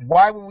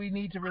why would we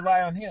need to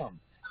rely on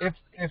him?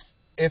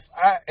 If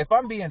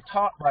I'm being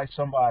taught by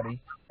somebody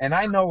and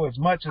I know as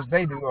much as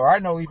they do, or I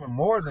know even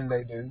more than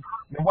they do,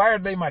 then why are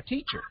they my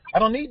teacher? I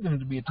don't need them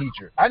to be a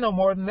teacher. I know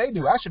more than they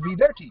do. I should be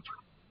their teacher.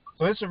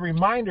 So it's a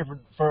reminder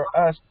for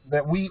us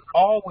that we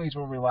always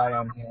will rely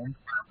on him.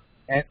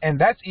 And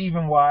that's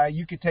even why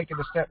you could take it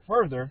a step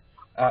further,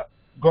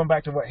 going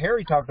back to what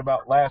Harry talked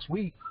about last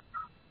week,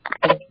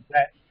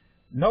 that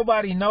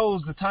nobody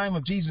knows the time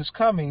of Jesus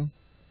coming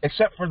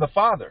except for the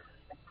Father.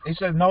 He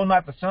says, no,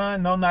 not the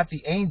Son, no, not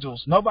the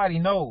angels. Nobody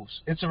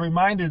knows. It's a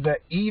reminder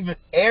that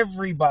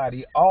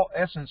everybody, all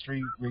essence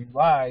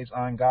relies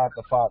on God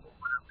the Father.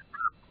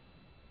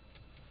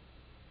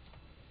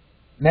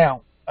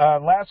 Now,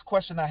 last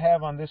question I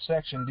have on this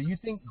section. Do you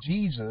think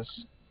Jesus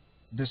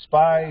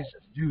despised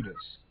Judas?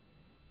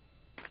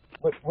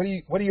 What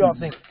do you all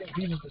think? Do you think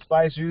Jesus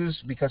despised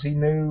Judas because he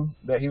knew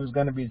that he was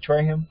going to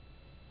betray him?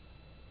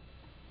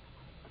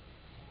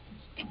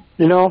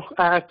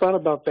 I thought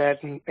about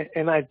that,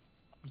 and I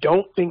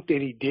don't think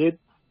that he did.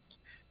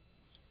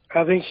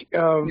 I think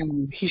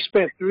he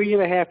spent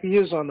 3.5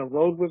 years on the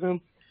road with him.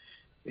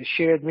 They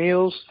shared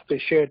meals. They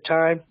shared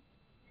time.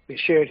 They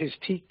shared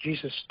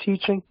Jesus'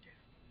 teaching.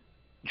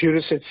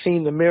 Judas had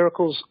seen the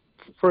miracles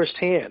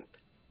firsthand,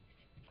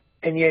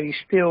 and yet he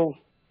still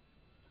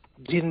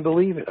didn't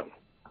believe in him.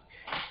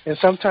 And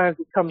sometimes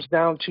it comes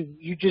down to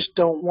you just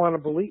don't want to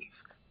believe,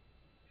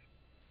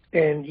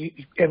 and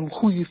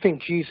who you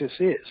think Jesus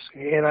is.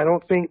 And I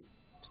don't think.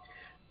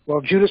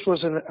 Well, Judas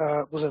was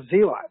a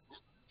zealot,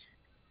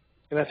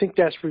 and I think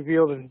that's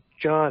revealed in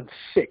John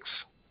 6.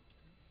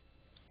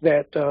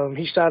 That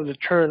he started to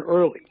turn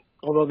early,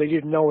 although they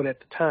didn't know it at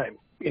the time.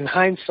 In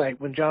hindsight,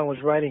 when John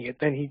was writing it,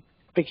 then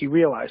he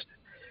realized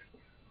it.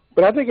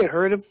 But I think it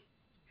hurt him.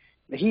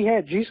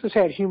 Jesus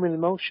had human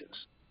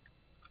emotions.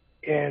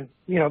 And,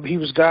 he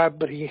was God,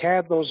 but he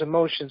had those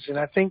emotions. And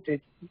I think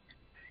that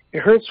it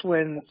hurts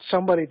when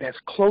somebody that's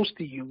close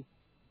to you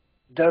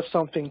does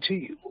something to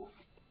you.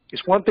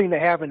 It's one thing to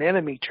have an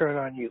enemy turn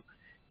on you.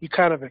 You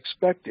kind of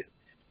expect it.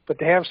 But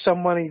to have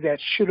somebody that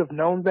should have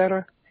known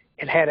better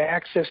and had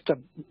access to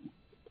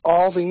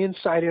all the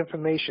inside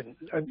information,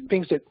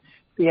 things that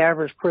the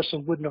average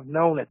person wouldn't have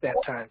known at that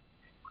time,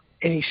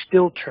 and he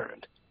still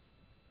turned.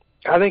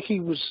 I think he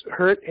was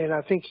hurt, and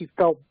I think he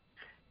felt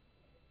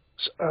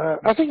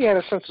I think he had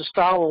a sense of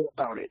sorrow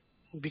about it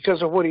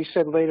because of what he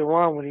said later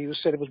on when he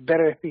said it was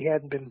better if he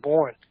hadn't been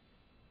born.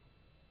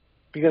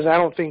 Because I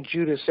don't think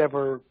Judas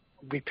ever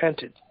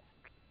repented.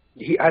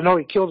 I know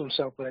he killed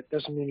himself, but that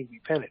doesn't mean he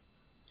repented.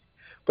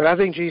 But I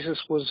think Jesus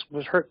was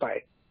hurt by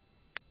it.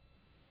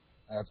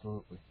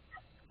 Absolutely.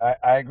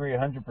 I agree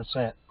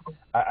 100%.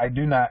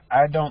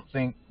 I don't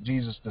think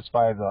Jesus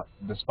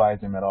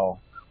despised him at all.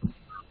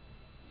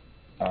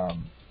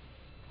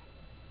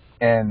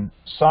 And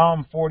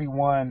Psalm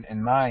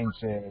 41:9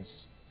 says,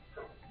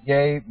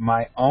 "Yea,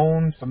 my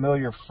own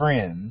familiar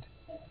friend,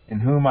 in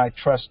whom I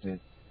trusted,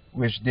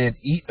 which did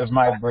eat of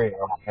my bread,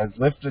 has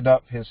lifted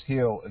up his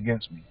heel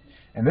against me."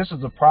 And this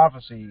is a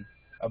prophecy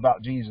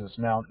about Jesus.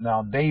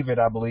 Now David,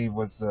 I believe,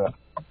 was the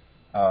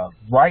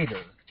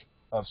writer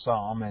of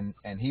Psalm,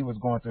 and he was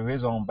going through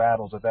his own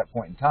battles at that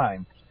point in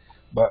time.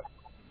 But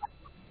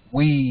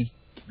we,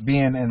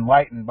 being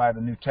enlightened by the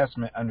New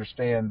Testament,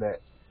 understand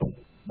that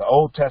the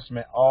Old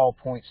Testament all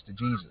points to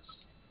Jesus.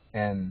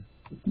 And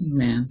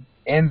Amen.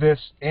 in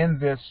this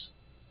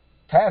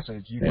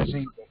passage, you can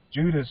see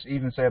Judas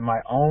even said,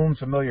 "My own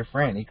familiar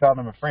friend." He called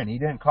him a friend. He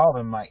didn't call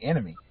him my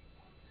enemy.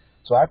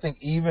 So I think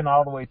even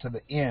all the way to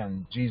the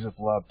end, Jesus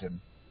loved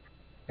him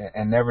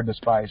and never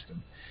despised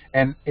him.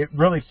 And it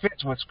really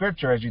fits with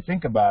Scripture as you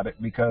think about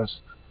it,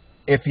 because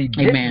if he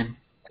didn't, Amen.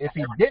 if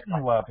he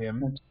didn't love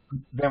him,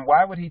 then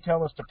why would he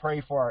tell us to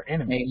pray for our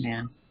enemies?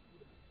 Amen.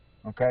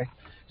 Okay,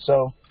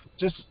 so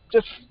just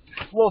a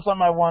little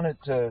something I wanted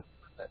to,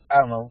 I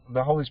don't know,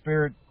 the Holy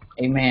Spirit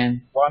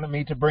Amen. wanted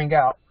me to bring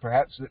out.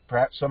 Perhaps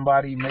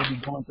somebody may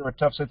be going through a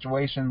tough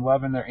situation,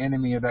 loving their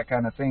enemy or that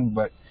kind of thing,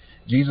 but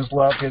Jesus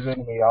loved his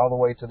enemy all the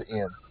way to the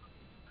end.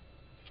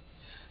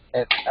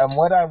 And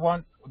what I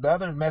want, the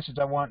other message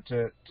I want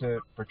to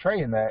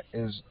portray in that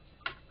is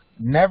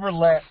never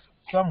let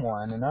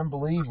someone, an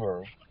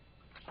unbeliever,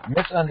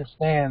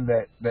 misunderstand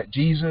that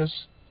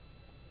Jesus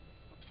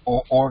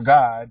or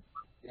God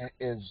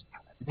is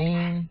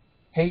mean,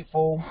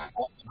 hateful,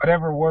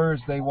 whatever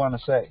words they want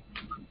to say.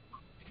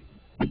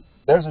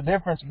 There's a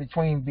difference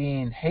between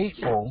being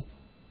hateful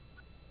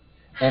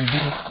and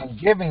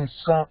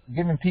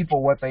giving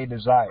people what they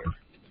desire.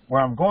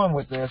 Where I'm going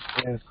with this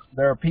is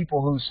there are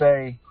people who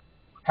say,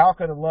 how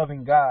could a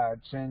loving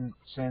God send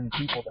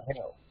people to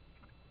hell?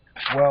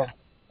 Well,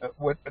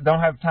 don't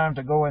have time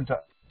to go into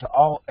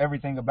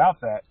everything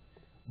about that,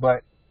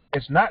 but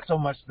it's not so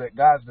much that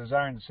God's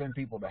desiring to send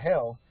people to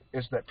hell,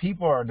 it's that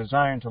people are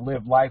desiring to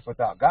live life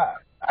without God.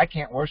 I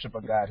can't worship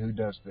a God who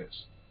does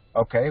this.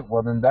 Okay,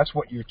 well then that's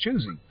what you're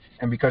choosing.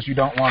 And because you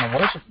don't want to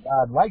worship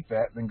God like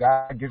that, then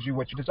God gives you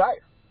what you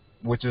desire,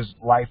 which is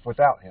life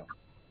without him.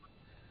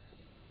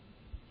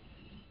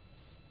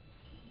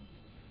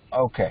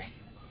 Okay,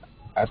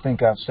 I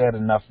think I've said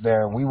enough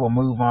there. We will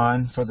move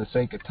on for the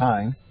sake of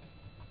time.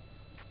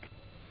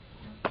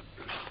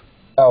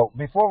 Oh,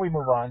 before we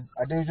move on,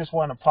 I do just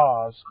want to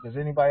pause. Does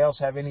anybody else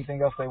have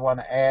anything else they want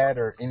to add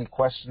or any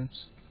questions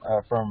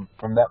from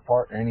that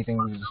part or anything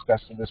we've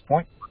discussed at this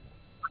point?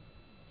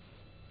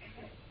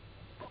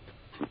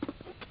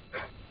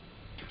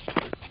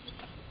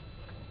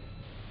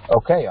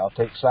 Okay, I'll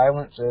take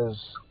silence as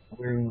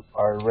we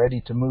are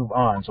ready to move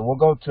on. So we'll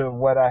go to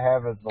what I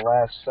have as the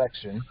last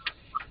section,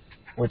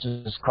 which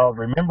is called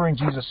Remembering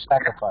Jesus'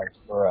 Sacrifice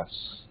for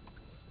Us.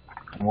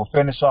 And we'll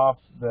finish off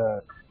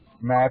the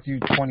Matthew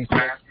 26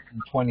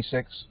 and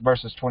 26,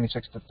 verses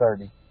 26 to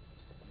 30.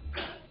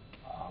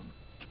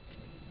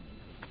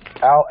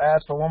 I'll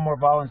ask for one more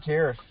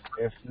volunteer.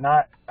 If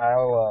not,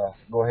 I'll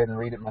go ahead and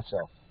read it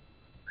myself.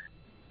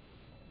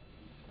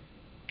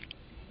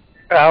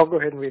 I'll go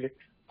ahead and read it.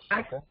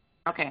 Okay.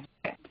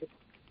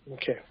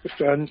 Okay. It's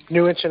a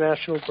New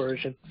International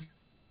Version.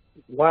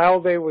 While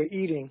they were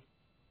eating,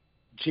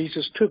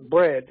 Jesus took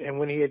bread, and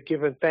when he had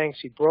given thanks,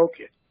 he broke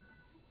it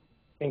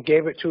and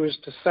gave it to his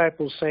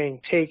disciples, saying,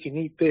 Take and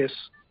eat, this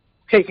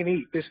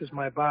is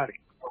my body.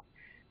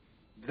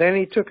 Then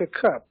he took a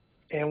cup,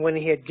 and when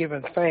he had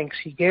given thanks,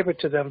 he gave it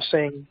to them,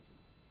 saying,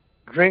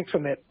 Drink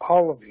from it,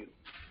 all of you.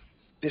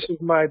 This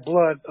is my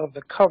blood of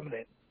the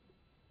covenant,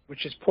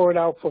 which is poured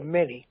out for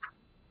many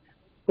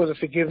for the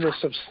forgiveness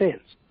of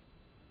sins.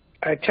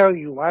 I tell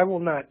you, I will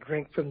not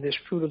drink from this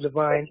fruit of the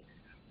vine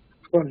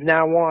from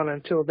now on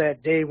until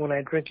that day when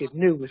I drink it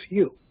new with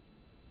you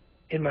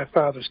in my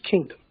Father's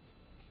kingdom.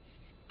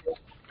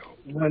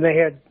 When they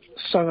had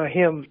sung a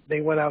hymn,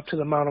 they went out to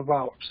the Mount of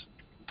Olives.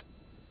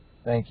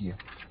 Thank you.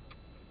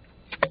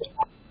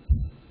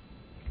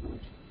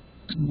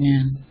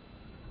 Amen.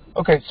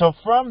 Okay, so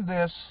from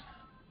this,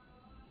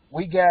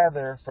 we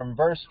gather from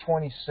verse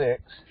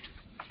 26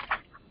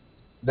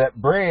 that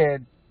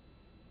bread,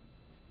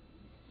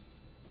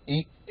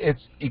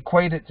 it's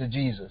equated to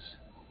Jesus.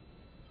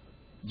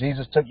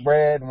 Jesus took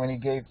bread, and when he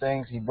gave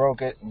thanks, he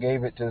broke it and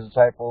gave it to his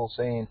disciples,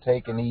 saying,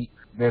 Take and eat,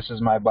 this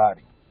is my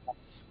body.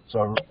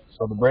 So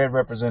the bread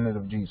represented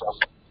of Jesus.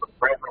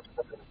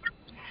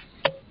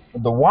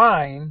 The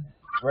wine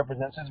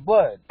represents his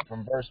blood.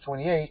 From verse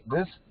 28,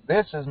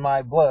 this is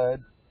my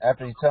blood.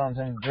 After he tells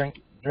him to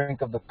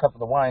drink of the cup of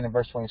the wine, in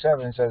verse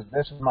 27, he says,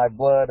 This is my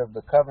blood of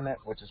the covenant,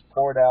 which is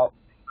poured out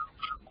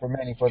for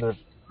many for the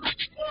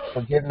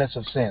forgiveness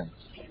of sins.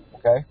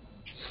 Okay?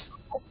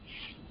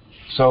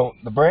 So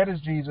the bread is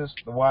Jesus,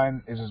 the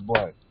wine is his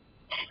blood.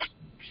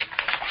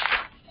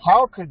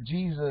 How could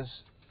Jesus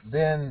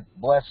then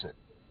bless it?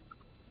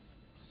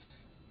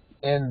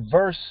 In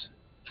verse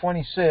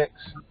 26,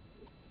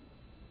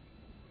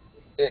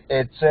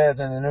 it says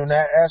in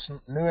the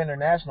New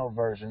International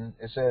Version,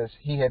 it says,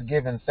 he had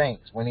given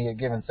thanks, when he had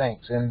given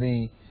thanks. In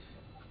the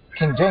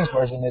King James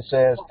Version, it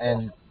says,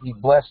 and he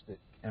blessed it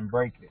and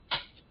brake it.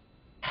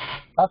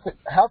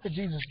 How could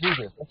Jesus do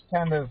this? It's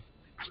kind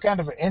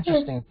of an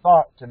interesting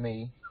thought to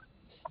me,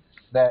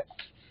 that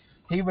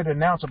he would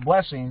announce a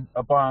blessing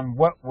upon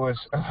what was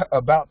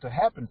about to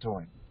happen to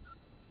him.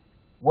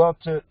 Well,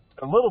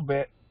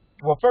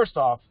 first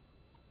off,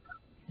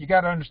 you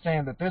got to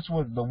understand that this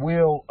was the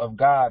will of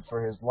God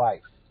for his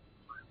life.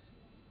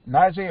 And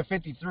Isaiah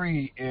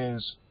 53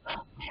 is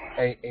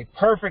a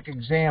perfect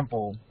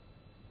example,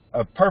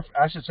 a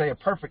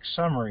perfect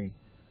summary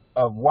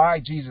of why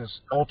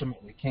Jesus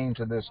ultimately came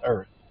to this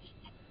earth.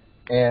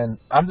 And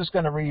I'm just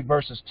going to read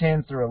verses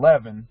 10 through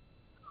 11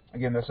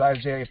 Again, that's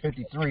Isaiah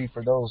 53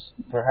 for those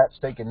perhaps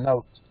taking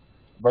notes.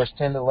 Verse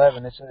 10 to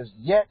 11, it says,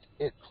 "Yet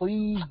it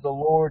pleased the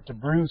Lord to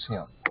bruise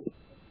him.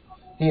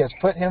 He has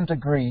put him to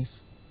grief.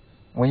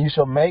 When you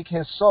shall make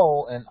his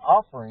soul an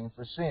offering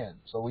for sin."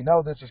 So we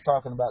know this is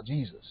talking about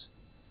Jesus.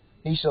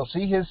 "He shall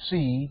see his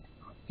seed,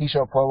 he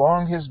shall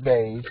prolong his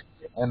days,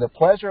 and the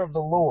pleasure of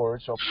the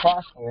Lord shall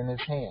prosper in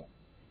his hand.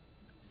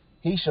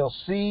 He shall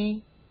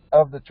see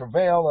of the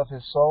travail of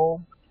his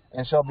soul,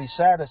 and shall be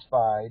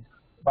satisfied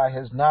by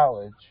his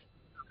knowledge.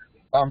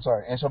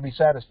 And shall be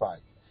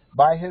satisfied.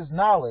 By his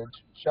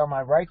knowledge shall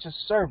my righteous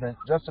servant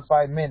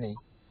justify many,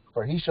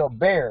 for he shall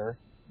bear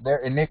their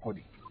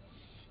iniquity."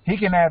 He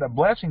can add a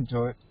blessing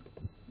to it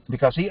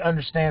because he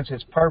understands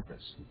his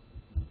purpose.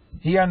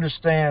 He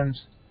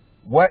understands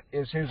what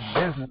is his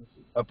business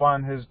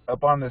upon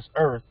this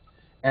earth,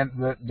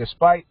 and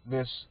despite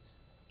this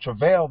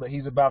travail that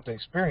he's about to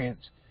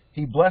experience,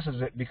 he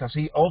blesses it because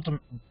his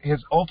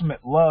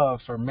ultimate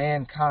love for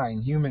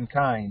mankind,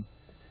 humankind,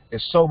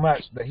 is so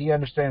much that he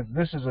understands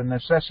this is a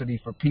necessity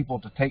for people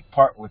to take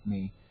part with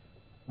me,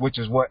 which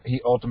is what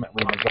he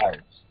ultimately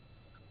desires.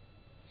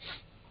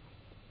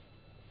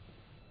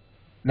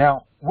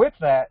 Now, with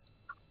that,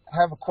 I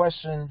have a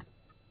question.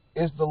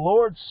 Is the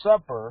Lord's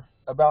Supper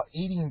about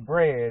eating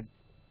bread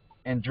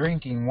and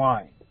drinking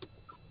wine?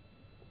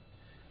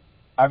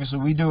 Obviously,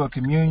 we do a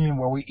communion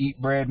where we eat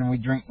bread and we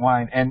drink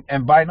wine.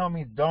 And by no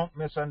means, don't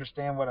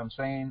misunderstand what I'm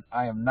saying.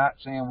 I am not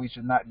saying we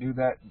should not do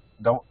that.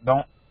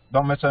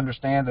 Don't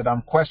misunderstand that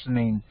I'm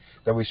questioning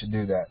that we should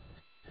do that.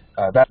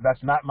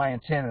 That's not my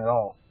intent at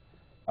all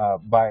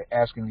by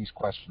asking these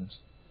questions.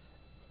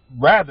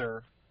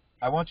 Rather,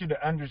 I want you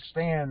to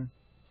understand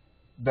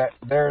that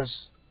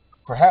there's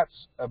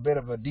perhaps a bit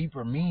of a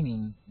deeper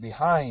meaning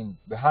behind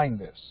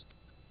this.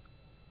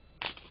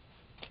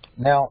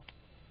 Now,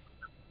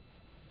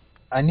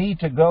 I need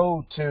to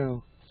go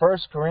to 1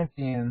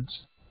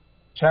 Corinthians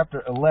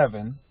chapter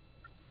 11,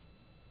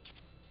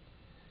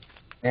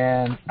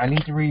 and I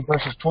need to read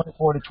verses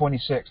 24 to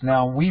 26.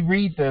 Now, we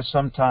read this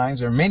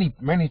sometimes, or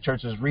many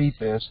churches read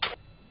this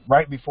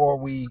right before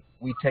we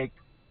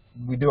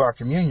do our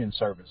communion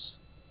service.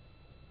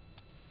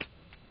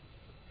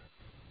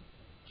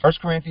 1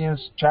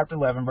 Corinthians chapter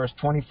 11, verse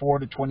 24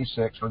 to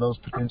 26, for those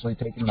potentially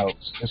taking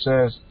notes. It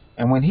says,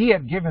 "And when he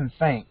had given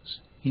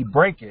thanks, he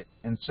brake it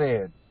and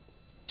said,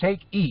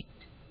 'Take, eat.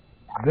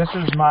 This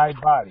is my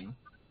body,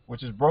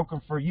 which is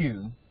broken for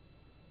you.'"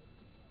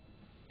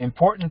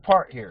 Important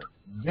part here.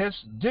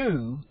 "This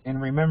do in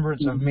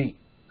remembrance of me."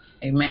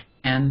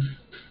 Amen.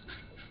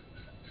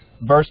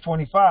 Verse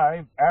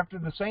 25, "After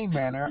the same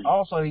manner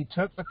also he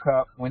took the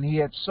cup when he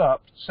had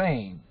supped,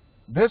 saying,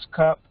 'This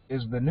cup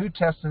is the New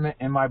Testament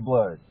in my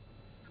blood.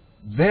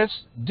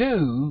 This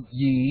do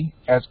ye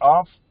as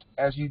oft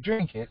as you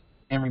drink it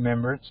in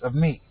remembrance of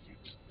me.'"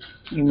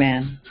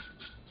 Amen.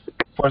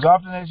 "For as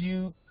often as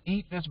you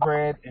eat this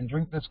bread and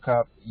drink this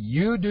cup,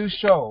 you do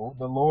show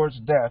the Lord's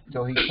death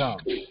till he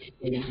comes."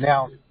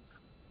 Now,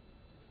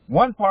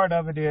 one part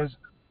of it is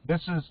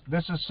this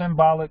is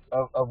symbolic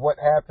of what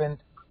happened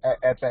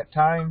at that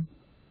time.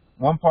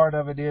 One part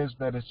of it is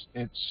that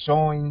it's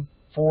showing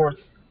forth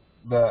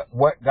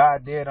what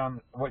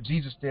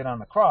Jesus did on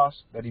the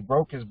cross, that he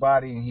broke his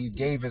body and he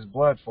gave his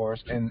blood for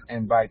us,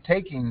 and by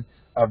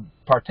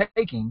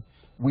partaking,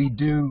 we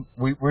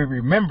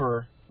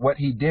remember what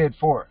he did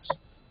for us.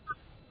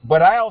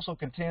 But I also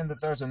contend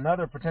that there's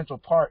another potential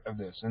part of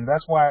this, and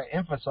that's why I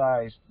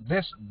emphasize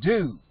this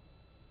do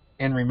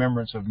in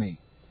remembrance of me.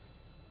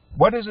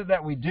 What is it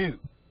that we do?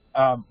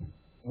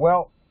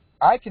 Well,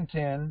 I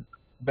contend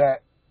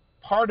that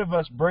part of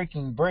us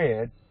breaking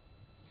bread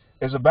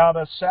is about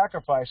us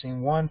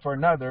sacrificing one for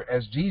another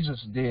as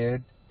Jesus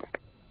did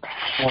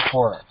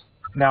for us.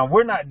 Now,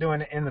 we're not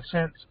doing it in the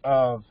sense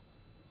of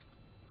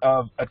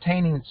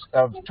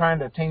trying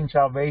to attain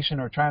salvation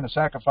or trying to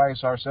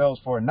sacrifice ourselves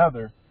for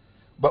another,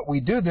 but we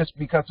do this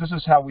because this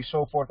is how we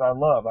show forth our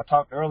love. I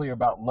talked earlier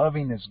about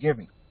loving is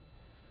giving.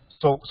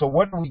 So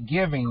what are we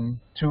giving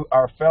to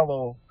our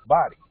fellow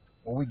body?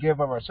 Well, we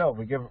give of ourselves.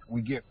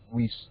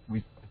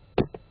 We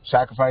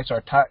sacrifice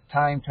our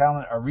time,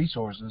 talent, our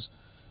resources,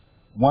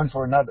 one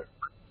for another.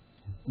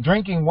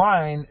 Drinking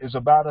wine is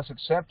about us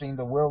accepting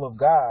the will of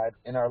God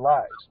in our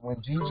lives.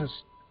 When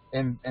Jesus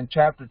in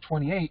chapter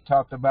 28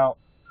 talked about,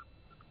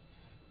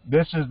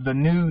 "This is the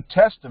New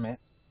Testament,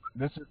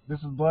 this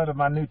is blood of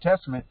my New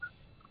Testament,"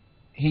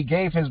 he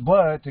gave his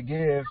blood to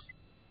give.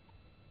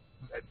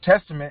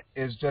 Testament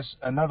is just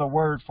another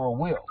word for a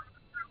will,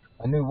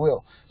 a new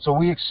will. So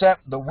we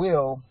accept the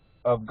will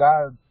of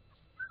God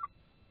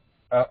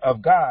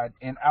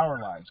in our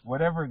lives.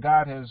 Whatever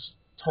God has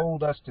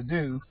told us to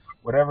do,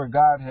 whatever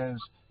God has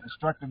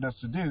instructed us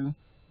to do,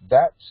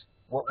 that's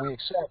what we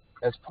accept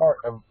as part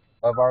of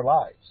our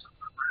lives.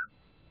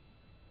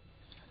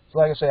 So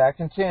like I say, I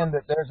contend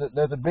that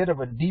there's a bit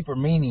of a deeper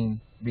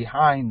meaning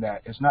behind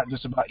that. It's not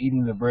just about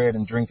eating the bread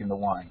and drinking the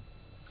wine.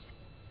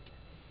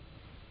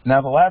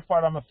 Now, the last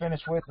part I'm going to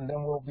finish with, and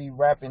then we'll be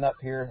wrapping up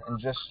here in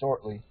just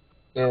shortly,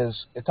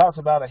 is it talks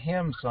about a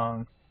hymn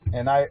sung,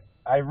 and I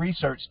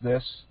researched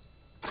this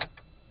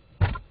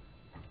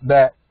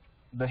that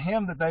the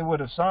hymn that they would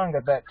have sung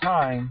at that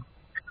time,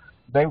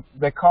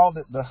 they called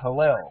it the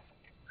Hallel.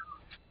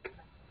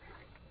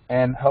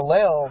 And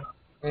Hallel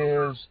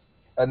is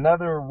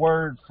another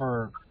word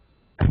for,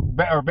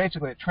 or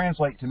basically it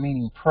translates to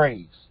meaning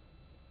praise.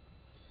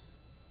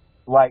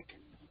 Like,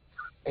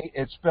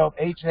 it's spelled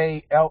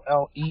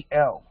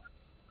Hallel.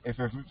 If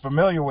you're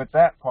familiar with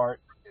that part,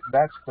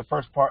 that's the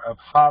first part of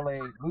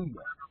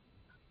Hallelujah.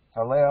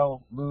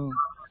 Hallelujah.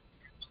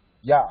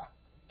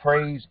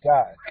 Praise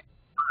God.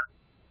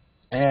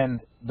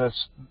 And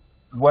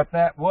what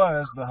that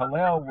was, the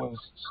Hallel was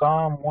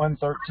Psalm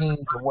 113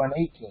 to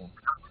 118.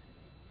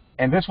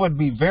 And this would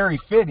be very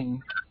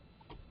fitting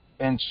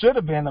and should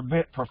have been a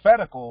bit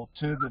prophetical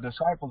to the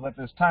disciples at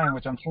this time,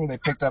 which I'm sure they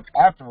picked up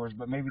afterwards,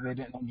 but maybe they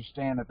didn't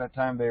understand at that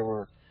time they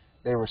were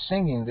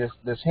singing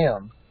this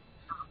hymn.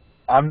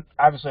 I'm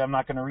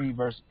not going to read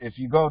verse. If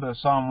you go to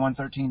Psalm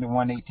 113 to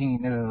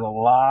 118, there's a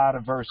lot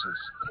of verses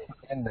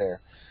in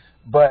there.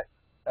 But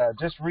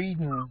just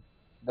reading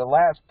the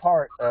last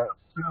part,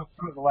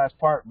 few of the last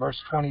part, verse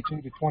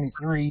 22 to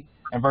 23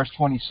 and verse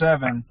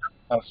 27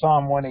 of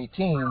Psalm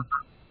 118,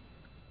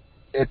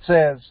 it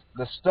says,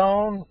 "The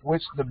stone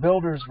which the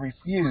builders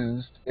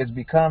refused is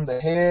become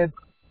the head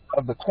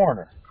of the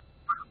corner.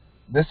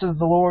 This is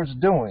the Lord's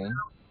doing.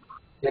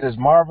 It is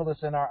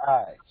marvelous in our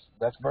eyes."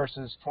 That's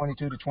verses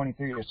 22 to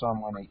 23 of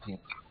Psalm 118.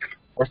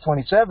 Verse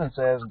 27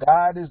 says,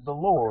 "God is the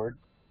Lord,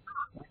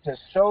 which has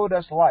showed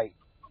us light."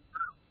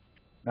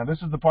 Now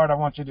this is the part I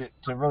want you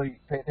to really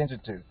pay attention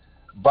to.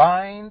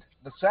 "Bind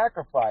the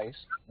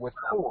sacrifice with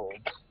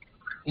cords,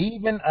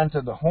 even unto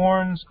the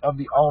horns of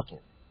the altar."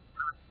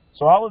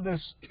 So all of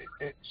this,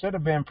 it should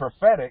have been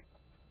prophetic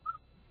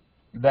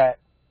that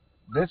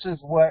this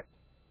is what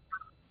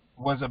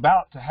was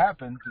about to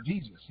happen to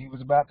Jesus. He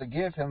was about to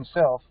give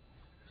himself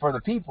for the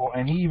people,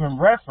 and he even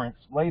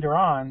referenced later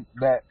on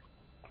that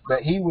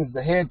he was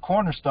the head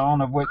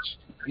cornerstone, of which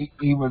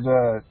he was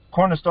a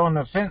cornerstone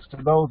of offense to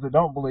those that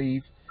don't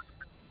believe,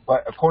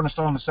 but a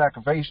cornerstone of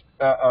sacrifice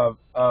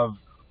of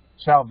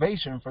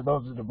salvation for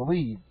those that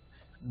believe,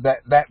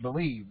 that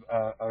believe,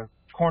 a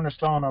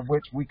cornerstone of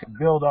which we could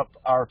build up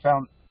our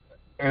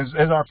as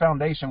our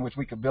foundation, which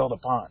we could build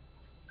upon.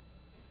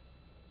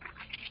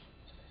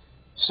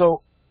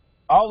 So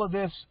all of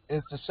this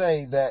is to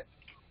say that,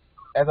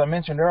 as I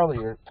mentioned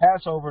earlier,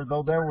 Passover,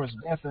 though there was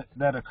death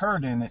that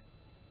occurred in it,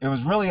 it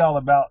was really all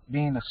about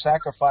being a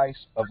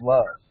sacrifice of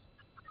love.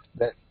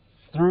 That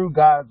through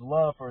God's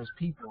love for his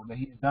people that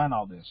he had done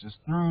all this. It's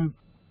through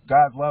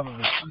God's love of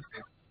his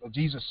people that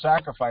Jesus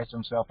sacrificed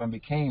himself and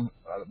became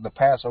the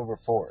Passover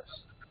for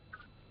us.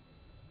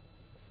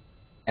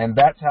 And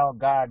that's how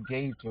God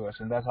gave to us,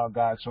 and that's how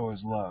God showed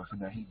his love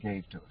that he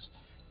gave to us.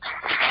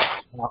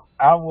 Now,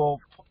 I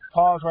will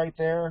pause right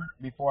there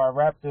before I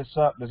wrap this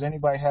up. Does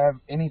anybody have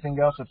anything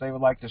else that they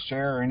would like to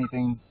share, or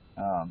anything,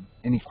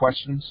 any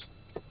questions?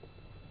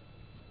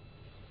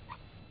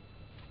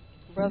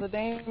 Brother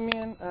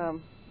Damien,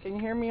 can you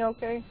hear me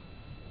okay?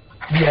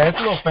 Yeah, it's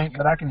a little faint,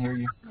 but I can hear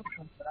you.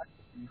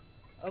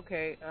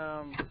 Okay,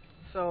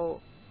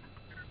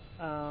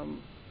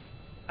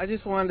 I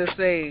just wanted to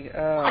say,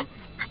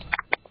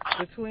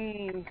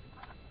 between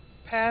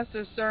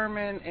pastor's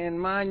sermon and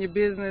mind your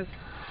business,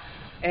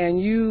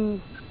 and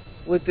you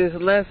with this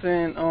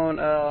lesson on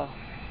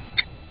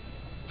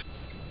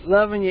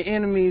loving your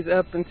enemies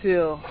up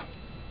until,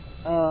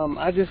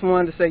 I just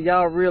wanted to say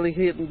y'all really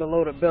hitting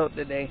below the belt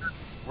today.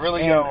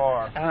 Really, y'all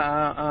are.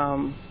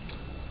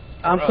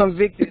 I'm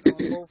convicted on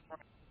both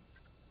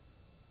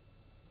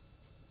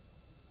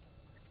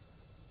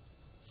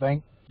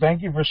fronts.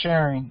 Thank you for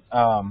sharing.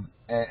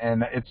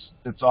 And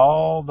it's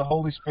all the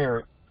Holy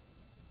Spirit.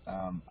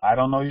 I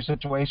don't know your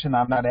situation.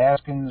 I'm not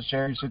asking to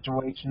share your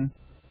situation,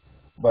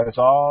 but it's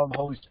all the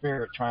Holy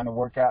Spirit trying to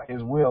work out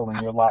his will in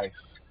your life.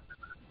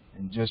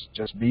 And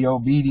just be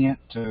obedient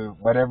to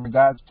whatever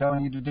God's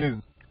telling you to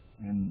do,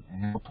 and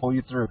he'll pull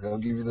you through. He'll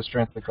give you the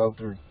strength to go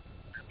through.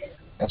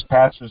 As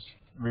Pastor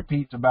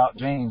repeats about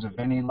James, if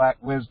any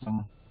lack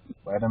wisdom,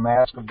 let him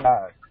ask of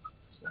God.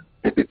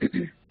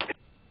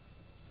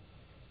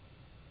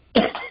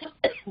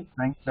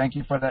 Thank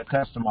you for that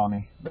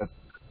testimony. But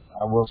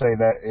I will say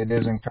that it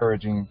is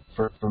encouraging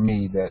for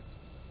me that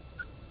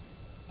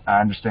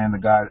I understand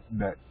that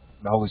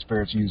the Holy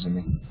Spirit's using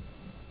me.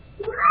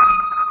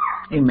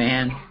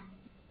 Amen.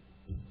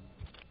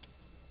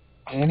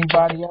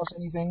 Anybody else,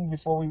 anything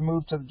before we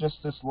move to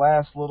just this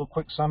last little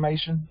quick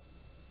summation?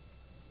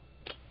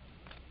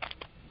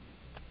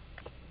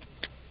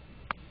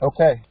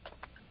 Okay.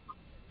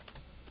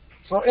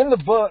 So in the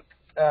book,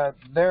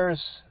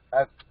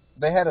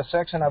 they had a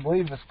section, I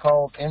believe it's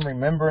called "In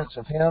Remembrance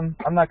of Him."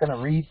 I'm not going to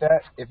read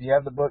that. If you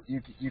have the book,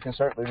 you can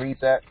certainly read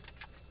that.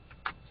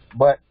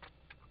 But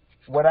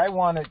what I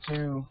wanted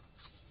to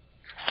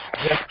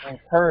just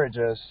encourage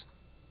us,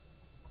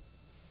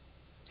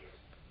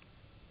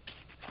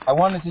 I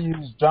wanted to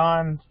use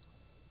John,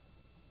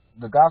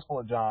 the Gospel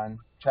of John,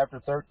 chapter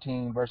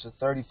 13, verses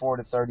 34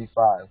 to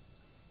 35.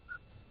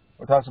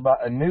 It talks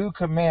about, "A new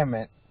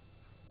commandment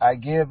I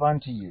give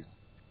unto you,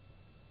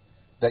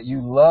 that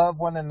you love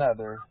one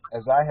another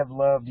as I have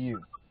loved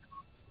you,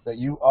 that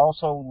you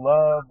also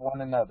love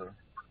one another.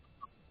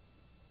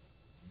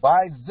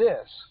 By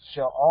this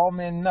shall all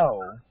men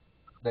know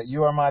that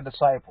you are my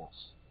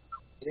disciples,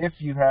 if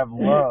you have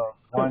love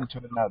one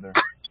to another.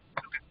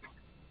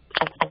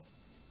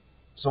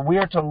 So we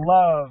are to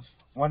love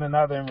one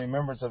another in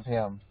remembrance of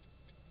him.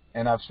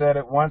 And I've said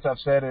it once, I've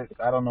said it,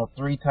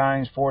 3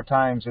 times, 4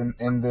 times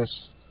in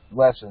this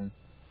lesson.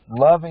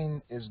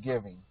 Loving is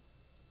giving.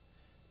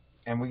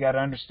 And we got to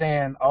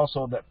understand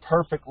also that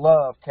perfect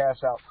love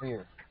casts out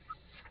fear.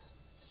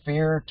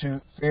 Fear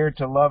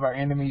to love our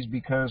enemies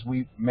because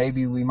we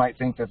might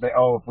think that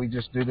if we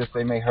just do this,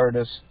 they may hurt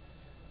us.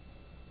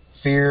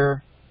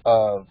 Fear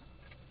of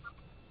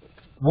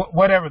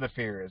whatever the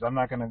fear is. I'm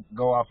not going to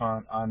go off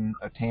on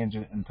a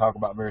tangent and talk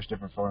about various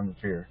different forms of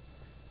fear.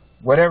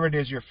 Whatever it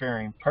is you're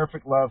fearing,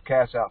 perfect love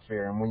casts out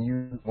fear. And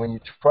when you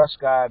trust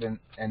God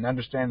and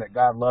understand that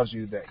God loves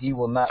you, that he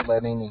will not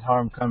let any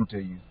harm come to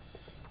you,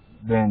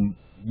 then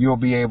you'll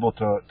be able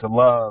to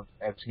love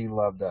as he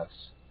loved us.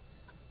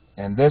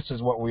 And this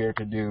is what we are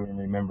to do in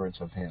remembrance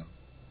of him.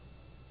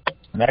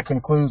 And that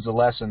concludes the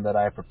lesson that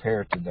I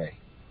prepared today.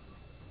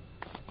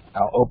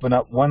 I'll open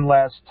up one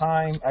last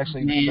time.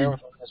 Actually, bear with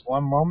me just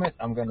one moment.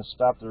 I'm going to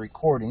stop the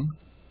recording.